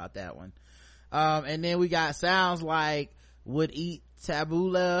feel about that one. And then we got sounds like would eat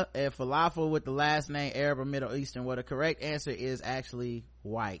tabbouleh and falafel with the last name Arab or Middle Eastern. Well, the correct answer is actually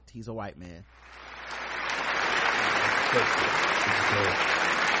white. He's a white man.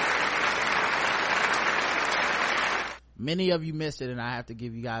 Many of you missed it, and I have to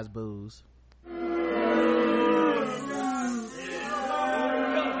give you guys boos.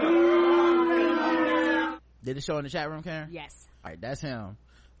 Did it show in the chat room, Karen? Yes. All right, that's him.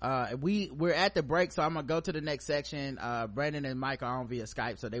 We're at the break, so I'm gonna go to the next section. Brandon and Mike are on via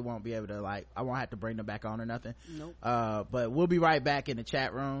Skype, so they won't be able to I won't have to bring them back on or nothing. Nope. But we'll be right back in the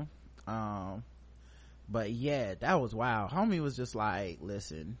chat room. But yeah, that was wild. Homie was just like,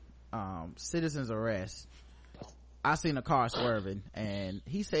 listen, citizen's arrest. I seen a car swerving, and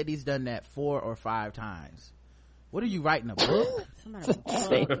he said he's done that 4 or 5 times. What are you writing, a book? Somebody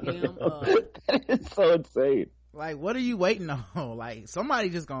plug him up. It's so insane. Like, what are you waiting on? Like, somebody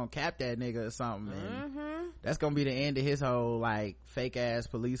just gonna cap that nigga or something, and that's gonna be the end of his whole like fake ass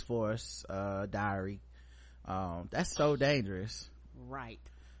police force diary. That's so dangerous. Right.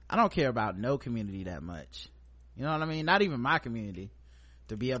 I don't care about no community that much. You know what I mean? Not even my community.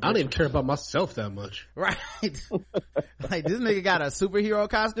 To be able I don't even care about myself that much. Right. Like, this nigga got a superhero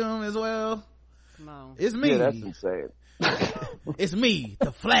costume as well. Come on. It's me. Yeah, that's insane. It's me,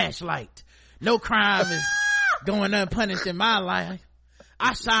 the flashlight. No crime is going unpunished in my life.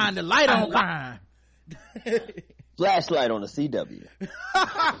 I shine the light on crime. Flashlight on the CW.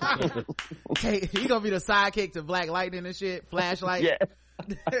 Okay, he gonna be the sidekick to Black Lightning and shit. Flashlight. Yeah.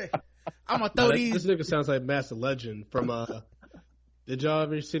 I'm gonna throw these. This nigga sounds like Master Legend from did y'all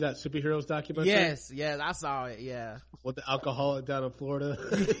ever see that superheroes documentary? Yes, I saw it. Yeah, with the alcoholic down in Florida.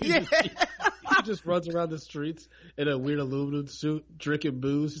 Yeah. He just runs around the streets in a weird aluminum suit drinking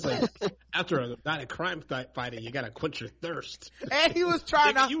booze. He's like, after a night of crime fighting, you gotta quench your thirst. And he was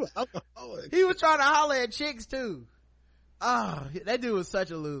trying to you alcoholic. He was trying to holler at chicks too. Oh, that dude was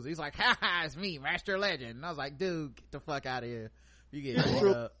such a loser. He's like, ha ha, it's me, Master Legend. And I was like, dude, get the fuck out of here. You get beat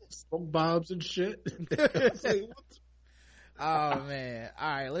up. Smoke bombs and shit. Oh man. All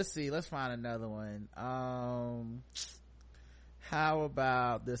right, let's see. Let's find another one. How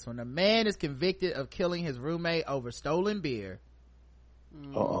about this one? A man is convicted of killing his roommate over stolen beer.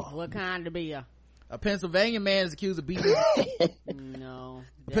 What kind of beer? A Pennsylvania man is accused of beating No.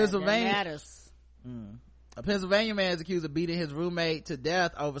 Pennsylvania That matters. A Pennsylvania man is accused of beating his roommate to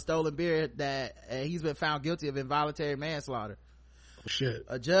death over stolen beer that he's been found guilty of involuntary manslaughter. Oh, shit.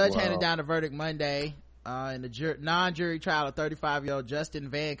 A judge handed down the verdict Monday in the non-jury trial of 35-year-old Justin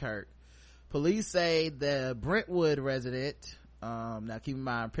Van Kirk. Police say the Brentwood resident, now keep in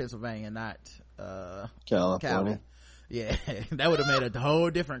mind Pennsylvania, not California. Cali. Yeah, that would have made a whole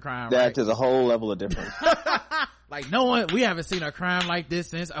different crime. That right? is a whole level of difference. Like, we haven't seen a crime like this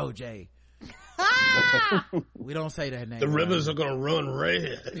since OJ. We don't say that name. The rivers are gonna run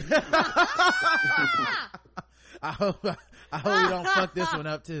red. I hope we don't fuck this one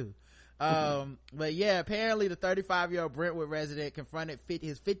up too. But yeah, apparently the 35-year-old Brentwood resident confronted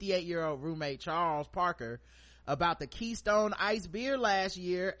his 58-year-old roommate Charles Parker about the Keystone Ice beer last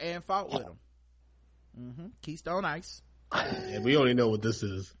year and fought with him. Keystone Ice. And we only know what this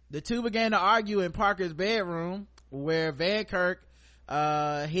is. The two began to argue in Parker's bedroom, where Van Kirk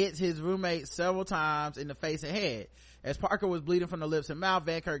hits his roommate several times in the face and head. As Parker was bleeding from the lips and mouth,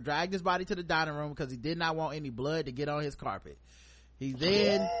 Van Kirk dragged his body to the dining room because he did not want any blood to get on his carpet. He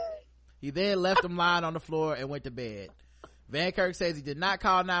then left him lying on the floor and went to bed. Van Kirk says he did not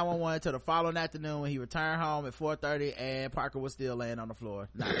call 911 until the following afternoon when he returned home at 4:30 and Parker was still laying on the floor.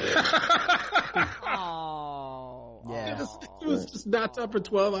 Oh. Yeah. He was just knocked up for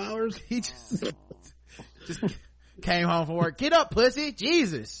 12 hours. He just came home from work. Get up, pussy.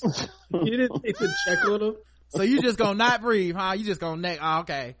 Jesus. You didn't take the check on him? So you just gonna not breathe, huh? You just gonna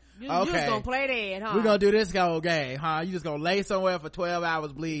okay. You just gonna play dead, huh? We're gonna do this whole game, huh? You just gonna lay somewhere for 12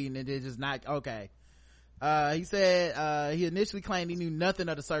 hours bleeding and then just not, okay. He said, he initially claimed he knew nothing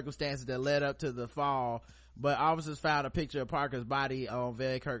of the circumstances that led up to the fall, but officers found a picture of Parker's body on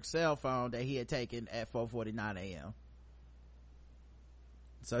Van Kirk's cell phone that he had taken at 4:49 a.m.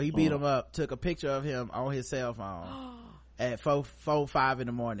 So he beat him up, took a picture of him on his cell phone at 4:05 in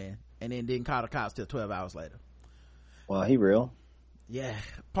the morning, and then didn't call the cops till 12 hours later. Wow, he real? Yeah.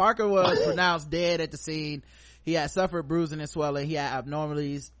 Parker was pronounced dead at the scene. He had suffered bruising and swelling. He had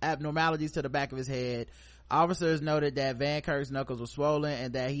abnormalities to the back of his head. Officers noted that Van Kirk's knuckles were swollen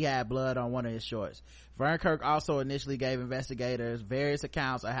and that he had blood on one of his shorts. Van Kirk also initially gave investigators various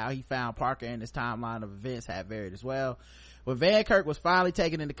accounts of how he found Parker, and his timeline of events had varied as well. When Van Kirk was finally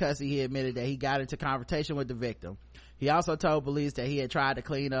taken into custody, he admitted that he got into confrontation with the victim. He also told police that he had tried to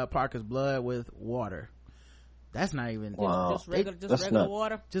clean up Parker's blood with water. That's not even just regular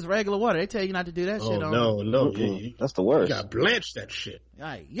water. Just regular water. They tell you not to do that shit. No. That's the worst. You gotta blanch that shit.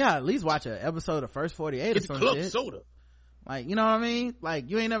 Like, yeah, at least watch an episode of First 48 or some club shit. soda. Like, you know what I mean? Like,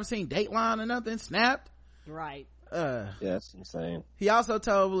 you ain't never seen Dateline or nothing? Snapped? Right. Yeah, that's insane. He also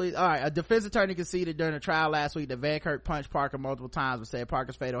told police, a defense attorney conceded during the trial last week that Van Kirk punched Parker multiple times, but said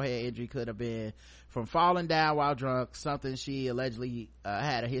Parker's fatal head injury could have been from falling down while drunk, something she allegedly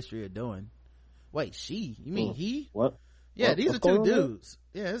had a history of doing. Wait, she? You mean he? What? Yeah, these are two dudes.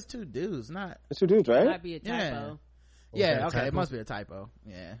 There? Yeah, it's two dudes, not... It's two dudes, right? Might be a typo. Yeah, okay, it must be a typo.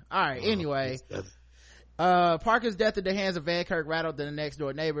 Yeah. Alright, anyway. Parker's death at the hands of Van Kirk rattled the next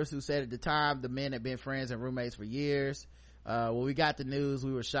door neighbors, who said at the time the men had been friends and roommates for years. When we got the news,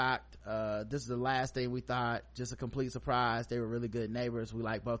 we were shocked. This is the last thing we thought. Just a complete surprise. They were really good neighbors. We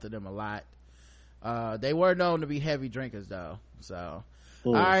like both of them a lot. They were known to be heavy drinkers though. So,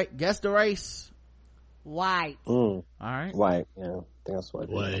 alright, guess the race. White. All right. White. Yeah, I think that's white.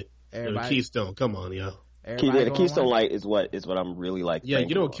 White. Everybody, Keystone. Come on, yo. The Keystone Light is what I'm really like. Yeah,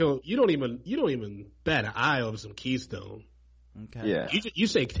 you don't even bat an eye over some Keystone. Okay. Yeah. You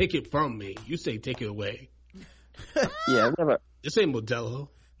say take it from me. You say take it away. Yeah, I've never. This ain't Modelo.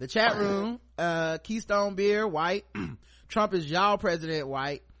 The chat room. Keystone beer, white. Trump is y'all president,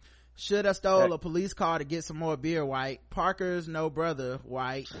 white. Should have stole a police car to get some more beer, white. Parker's no brother,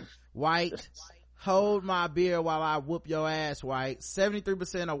 white. White. Hold my beer while I whoop your ass, white.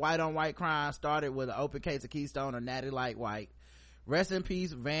 73% of white on white crime started with an open case of Keystone or Natty Light, white. Rest in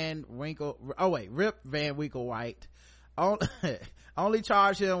peace, Van Winkle. Rip Van Winkle, white. Only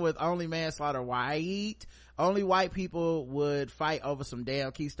charge him with only manslaughter, white. Only white people would fight over some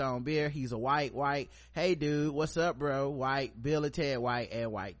damn Keystone beer. He's a white. Hey dude, what's up, bro? White. Bill and Ted, white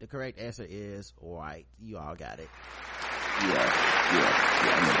and white. The correct answer is white. You all got it. Yeah.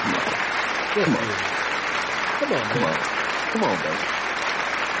 Come on, baby.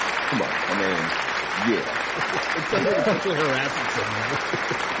 Come on. I mean,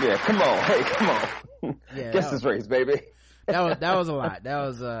 yeah, come on. Hey, come on. Yeah, guess this race, baby. that was a lot.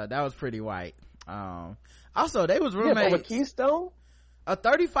 That was pretty white. Also, they was roommates. Yeah, a Keystone? A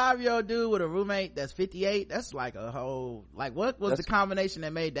 35-year-old dude with a roommate that's 58. That's like a whole, like, what was the combination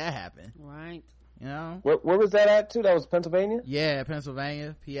that made that happen? Right. You know? Where was that at too? That was Pennsylvania? Yeah,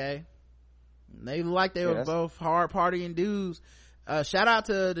 Pennsylvania, PA. They looked like they were both hard partying dudes. Shout out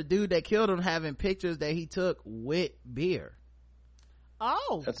to the dude that killed him having pictures that he took with beer.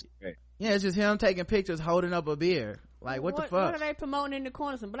 Oh. That's great. Yeah, it's just him taking pictures holding up a beer. Like, what the fuck? What are they promoting in the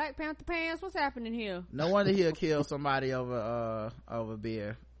corner? Some Black Panther pants? What's happening here? No wonder he'll kill somebody over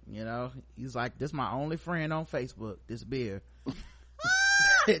beer. You know? He's like, this is my only friend on Facebook, this beer.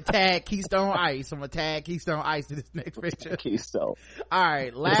 Tag Keystone Ice. I'm gonna tag Keystone Ice to this next picture. Keystone. All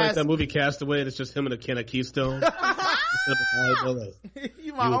right, last. It's like that movie Castaway. It's just him and a can of Keystone.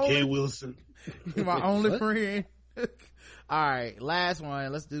 You okay, Wilson? You my only friend. All right, last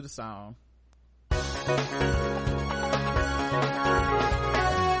one. Let's do the song.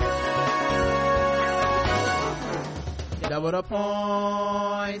 Double the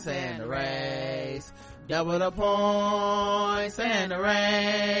points and the race. Double the points and the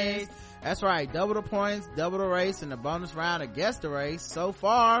race. That's right, double the points, double the race, and the bonus round of Guess the Race. So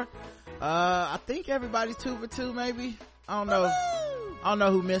far, I think everybody's 2 for 2, maybe. I don't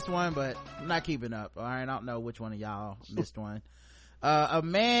know who missed one, but I'm not keeping up. All right, I don't know which one of y'all missed one. A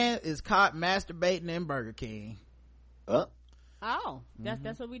man is caught masturbating in Burger King. Oh,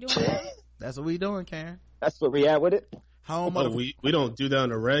 that's what we doing. That's what we doing, Karen. That's where we at with it. We don't do that on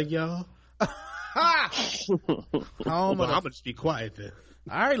the reg, y'all. I'm gonna just be quiet then.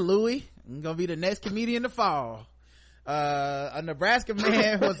 All right, Louis, I'm gonna be the next comedian to fall. A Nebraska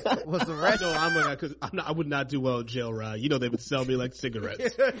man was arrested. No, because I would not do well in jail, Rod. You know they would sell me like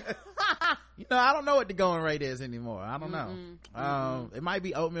cigarettes. I don't know what the going rate is anymore. I don't know. It might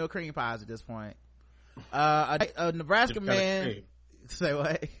be oatmeal cream pies at this point. A Nebraska man. Say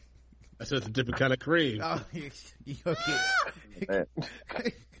what? I said it's a different kind of cream. Oh,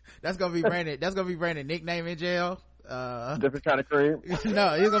 that's gonna be Brandon. That's gonna be Brandon's nickname in jail. Different kind of cream.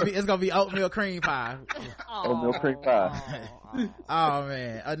 No, it's gonna be oatmeal cream pie. Oatmeal cream pie. Oh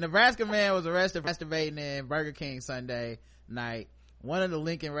man, a Nebraska man was arrested for masturbating in Burger King Sunday night. One of the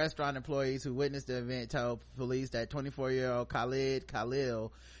Lincoln restaurant employees who witnessed the event told police that 24-year-old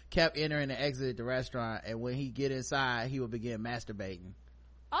Khalil kept entering and exited the restaurant, and when he get inside, he would begin masturbating.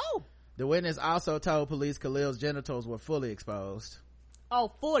 Oh. The witness also told police Khalil's genitals were fully exposed.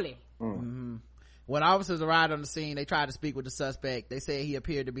 Oh, fully. Mm-hmm. When officers arrived on the scene, they tried to speak with the suspect. They said he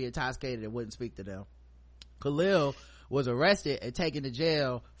appeared to be intoxicated and wouldn't speak to them. Khalil was arrested and taken to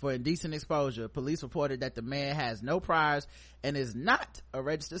jail for indecent exposure. Police reported that the man has no priors and is not a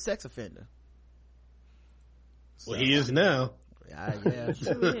registered sex offender. Well, he is now. Yeah.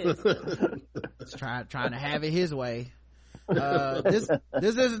 He's trying to have it his way. This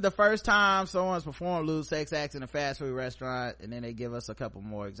isn't the first time someone's performed lewd sex acts in a fast food restaurant, and then they give us a couple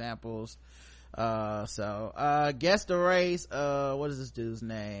more examples. Guess the race. What is this dude's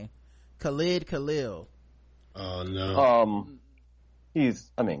name? Khalil. Oh no. Come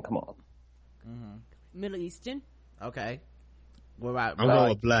on. Mm-hmm. Middle Eastern. Okay. What about? I'm going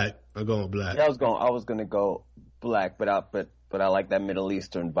with black. Yeah, I was gonna go black, but I like that Middle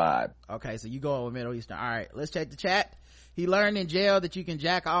Eastern vibe. Okay, so you going with Middle Eastern. All right, let's check the chat. He learned in jail that you can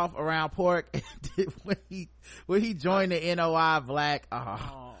jack off around pork. when he joined the NOI black.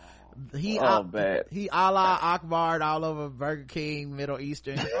 He Allah Akbar'd all over Burger King, Middle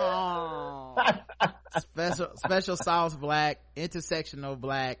Eastern. Special sauce black, intersectional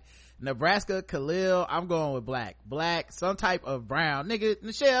black. Nebraska Khalil, I'm going with black, some type of brown. Nigga,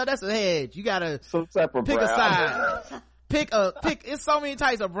 Michelle, that's a hedge. You gotta some type of pick brown. A side. pick. It's so many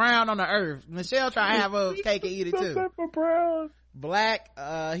types of brown on the earth. Michelle try to have a cake and eat it too. Some type of brown. Black,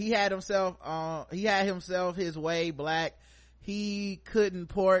 he had himself his way. Black, he couldn't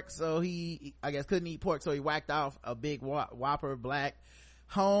pork, so he couldn't eat pork, so he whacked off a big whopper. Black,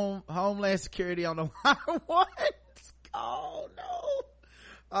 Homeland Security on the line. What? Oh no.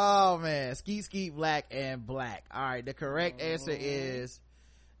 Oh man, skeet black and black. All right, the correct answer is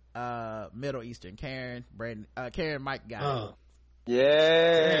Middle Eastern. Karen, Mike got it.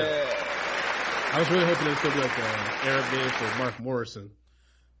 Yeah. I was really hoping it was gonna be like an Arab name for Mark Morrison.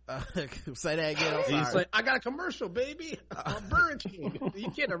 Say that again. I'm sorry. He's like, I got a commercial, baby. I'm Burger King.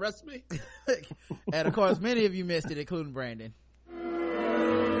 You can't arrest me. And of course, many of you missed it, including Brandon.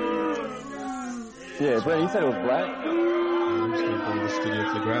 Yeah, Brandon, you said it was black. I'm just gonna go to the studio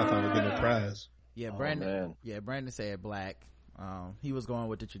to figure out if I would get a prize. Yeah, Brandon. Yeah, Brandon said black. He was going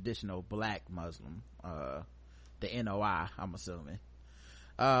with the traditional black Muslim, the NOI, I'm assuming.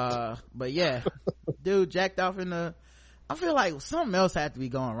 But yeah, dude jacked off I feel like something else had to be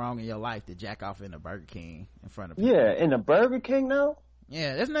going wrong in your life to jack off in a Burger King in front of people. Yeah, in a Burger King now?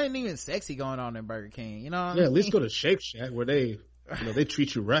 Yeah, there's nothing even sexy going on in Burger King, you know what I mean? At least go to Shake Shack where they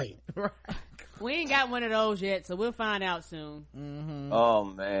treat you right. Right. We ain't got one of those yet, so we'll find out soon. Mm-hmm. Oh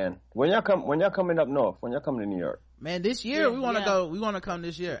man, when y'all coming up north? When y'all coming to New York? Man, this year we want to go. We want to come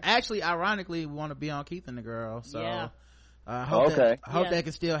this year. Actually, ironically, we want to be on Keith and the Girl. So I hope that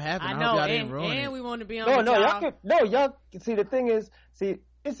can still happen. I hope know, y'all didn't ruin it. And we want to be on. Y'all see the thing is,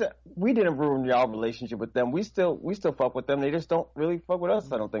 we didn't ruin y'all relationship with them. We still fuck with them. They just don't really fuck with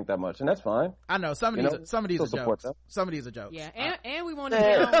us. I don't think that much, and that's fine. I know some of these are jokes. Some of these are jokes. Yeah, and we want to be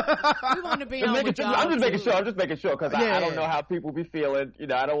on. We want to be on. I'm just making sure because I don't know how people be feeling.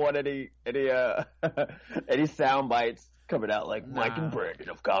 I don't want any sound bites coming out like Mike and Brandon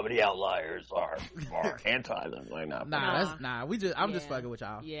of Comedy Outliers are anti them. Like, I'm just fucking with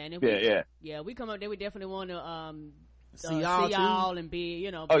y'all. Yeah, and if we come up there, we definitely want to see y'all and be,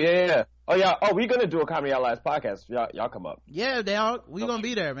 Oh yeah. Oh, we gonna do a Comedy Outliers podcast. Y'all come up. Yeah, we gonna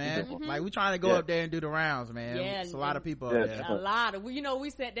be there, man. Mm-hmm. Like we trying to go up there and do the rounds, man. Yeah, it's a lot of people up there. A lot of, we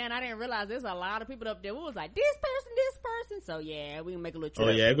sat down. I didn't realize there's a lot of people up there. We was like this person. So yeah, we can make a little trip.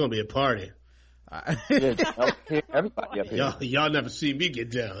 Oh yeah, it's gonna be a party. Everybody up here. Y'all never see me get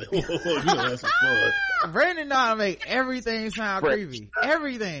down. That's fun. Brandon know how to make everything sound creepy.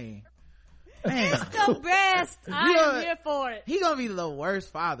 Everything. Man. It's the best. I am here for it. He gonna be the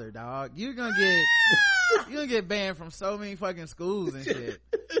worst father, dog. You're gonna get banned from so many fucking schools and shit.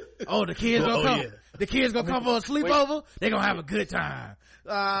 Oh, the kids gonna come. Yeah. The kids gonna come for a sleepover. They gonna have a good time.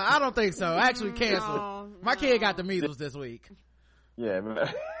 I don't think so. Actually, canceled. My kid got the measles this week. Yeah, man.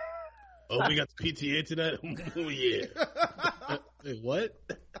 Oh, we got the PTA tonight? Oh, yeah. Wait, what?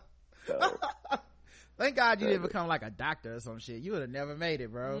 Thank God you didn't become like a doctor or some shit. You would have never made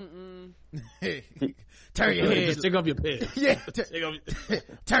it, bro. Turn your head. Just take off your pants. Yeah.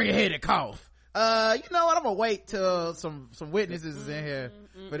 Turn your head and cough. You know what? I'm gonna wait till some witnesses is in here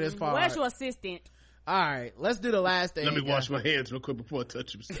for this part. Where's your assistant? All right, let's do the last thing. Let me wash my hands real quick before I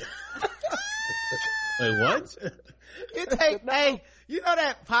touch him. Wait, what? Hey, you know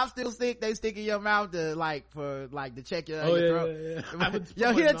that pop still stick they stick in your mouth to to check your throat? Yeah.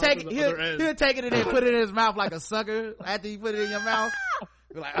 Yo, he'll take it and then put it in his mouth like a sucker after you put it in your mouth.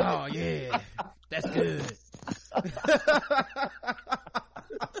 You're like, oh yeah, that's good.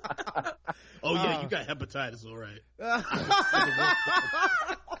 Oh yeah, you got hepatitis, all right.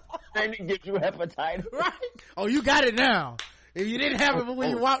 And it gives you hepatitis, right? Oh, you got it now. If you didn't have it when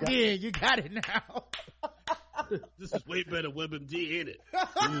you walked in, you got it now. This is way better WebMD, ain't it?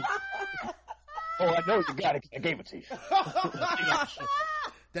 Oh, I know you got it. I gave it to you.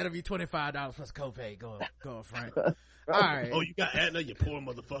 That'll be $25 plus copay. Go on, Frank. All right. Oh, you got Aetna, you poor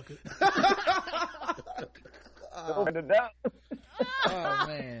motherfucker. Oh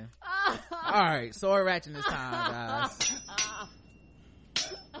man. All right, sword ratchet this time, guys.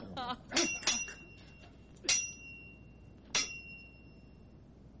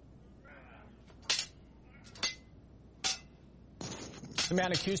 The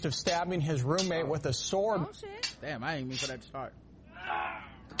man accused of stabbing his roommate with a sword. Oh shit. Damn, I didn't mean for that to start.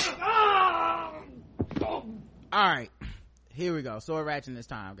 All right, here we go. Sword ratchet this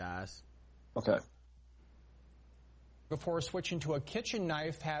time, guys. Okay. Before switching to a kitchen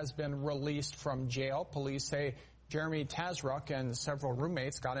knife has been released from jail. Police say Jeremy Tazruck and several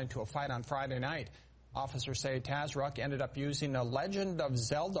roommates got into a fight on Friday night. Officers say Tazruck ended up using a Legend of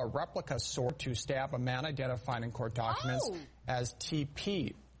Zelda replica sword to stab a man identified in court documents as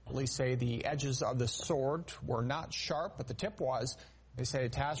TP. Police say the edges of the sword were not sharp, but the tip was. They say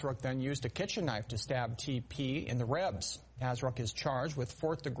Tazruck then used a kitchen knife to stab TP in the ribs. Tazruck is charged with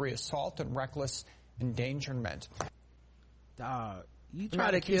 4th-degree assault and reckless endangerment. Dog, you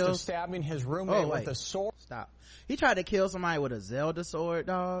try to kill stabbing his roommate with a sword. Stop. He tried to kill somebody with a Zelda sword,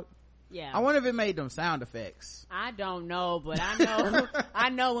 dog. Yeah. I wonder if it made them sound effects. I don't know, but I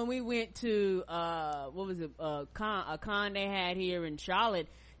know when we went to what was it, a con they had here in Charlotte,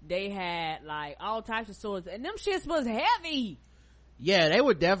 they had like all types of swords and them shits was heavy. Yeah,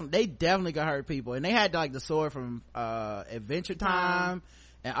 they definitely could hurt people. And they had like the sword from Adventure Time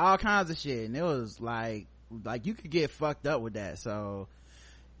and all kinds of shit, and it was like you could get fucked up with that. So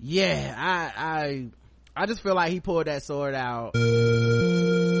yeah, I just feel like he pulled that sword out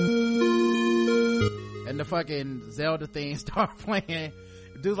and the fucking Zelda thing started playing.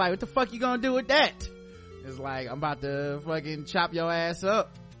 Dude's like, what the fuck you gonna do with that? It's like, I'm about to fucking chop your ass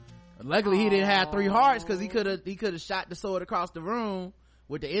up. Luckily he didn't have 3 hearts, because he could have shot the sword across the room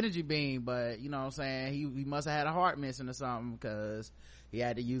with the energy beam, but you know what I'm saying, he must have had a heart missing or something, because he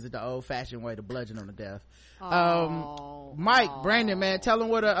had to use it the old fashioned way to bludgeon him to death. Mike, Brandon, man, tell them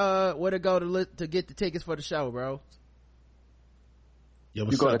where to go to get the tickets for the show, bro. Yo,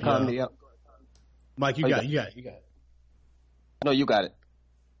 what's up, yo? Mike, you got it. No, you got it.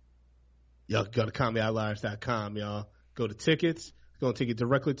 Y'all go to ComedyOutliers.com, y'all. Go to tickets. It's going to take you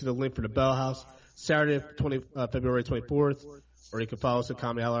directly to the link for the Bell House, Saturday, February 24th. Or you can follow us at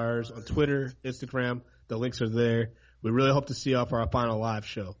Comedy Outliers on Twitter, Instagram. The links are there. We really hope to see y'all for our final live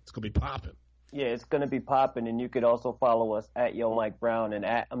show. It's going to be popping. Yeah, it's going to be popping. And you could also follow us at Yo Mike Brown and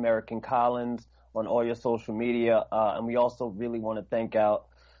at American Collins on all your social media. And we also really want to thank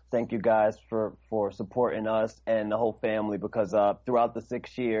you guys for supporting us and the whole family, because throughout the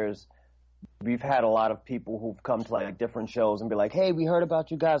 6 years, we've had a lot of people who've come to like different shows and be like, hey, we heard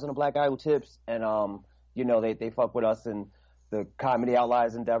about you guys on the Black Guy Who Tips, and you know, they fuck with us in the Comedy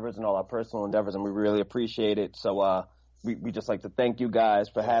Outliers endeavors and all our personal endeavors, and we really appreciate it. So we just like to thank you guys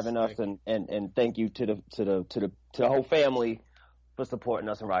for having us, and thank you to the whole family for supporting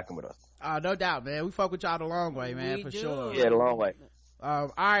us and rocking with us. No doubt, man. We fuck with y'all the long way, man, for sure. Yeah, the long way.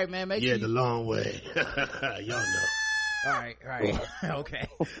 All right, man. Make sure the long way. Y'all know. All right. Okay.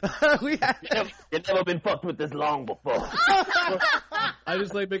 You've never been fucked with this long before. I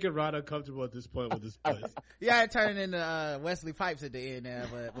just like making Ron uncomfortable at this point with this place. Yeah, I turned into Wesley Pipes at the end there,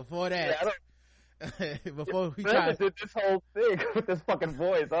 but before that, before we did this whole thing with this fucking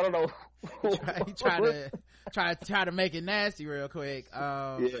voice, I don't know. He tried to make it nasty real quick.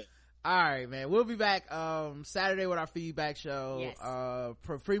 All right, man. We'll be back Saturday with our feedback show. Yes.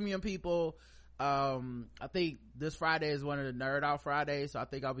 For premium people, I think this Friday is one of the Nerd Out Fridays, so I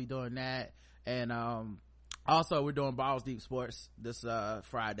think I'll be doing that. And also we're doing Balls Deep Sports this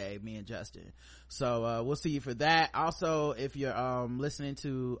Friday, me and Justin. So we'll see you for that. Also, if you're listening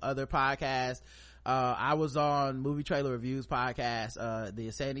to other podcasts, I was on Movie Trailer Reviews podcast, the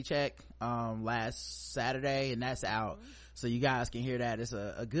Insanity Check last Saturday, and that's out. So you guys can hear that. It's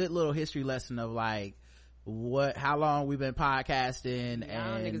a good little history lesson of like how long we've been podcasting.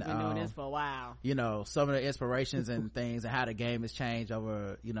 Y'all and niggas been doing this for a while. You know, some of the inspirations and things, and how the game has changed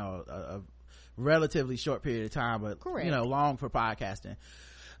over, you know, a relatively short period of time, but correct, you know, long for podcasting.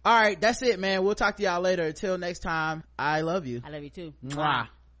 All right, that's it, man. We'll talk to y'all later. Until next time, I love you. I love you too. Mwah.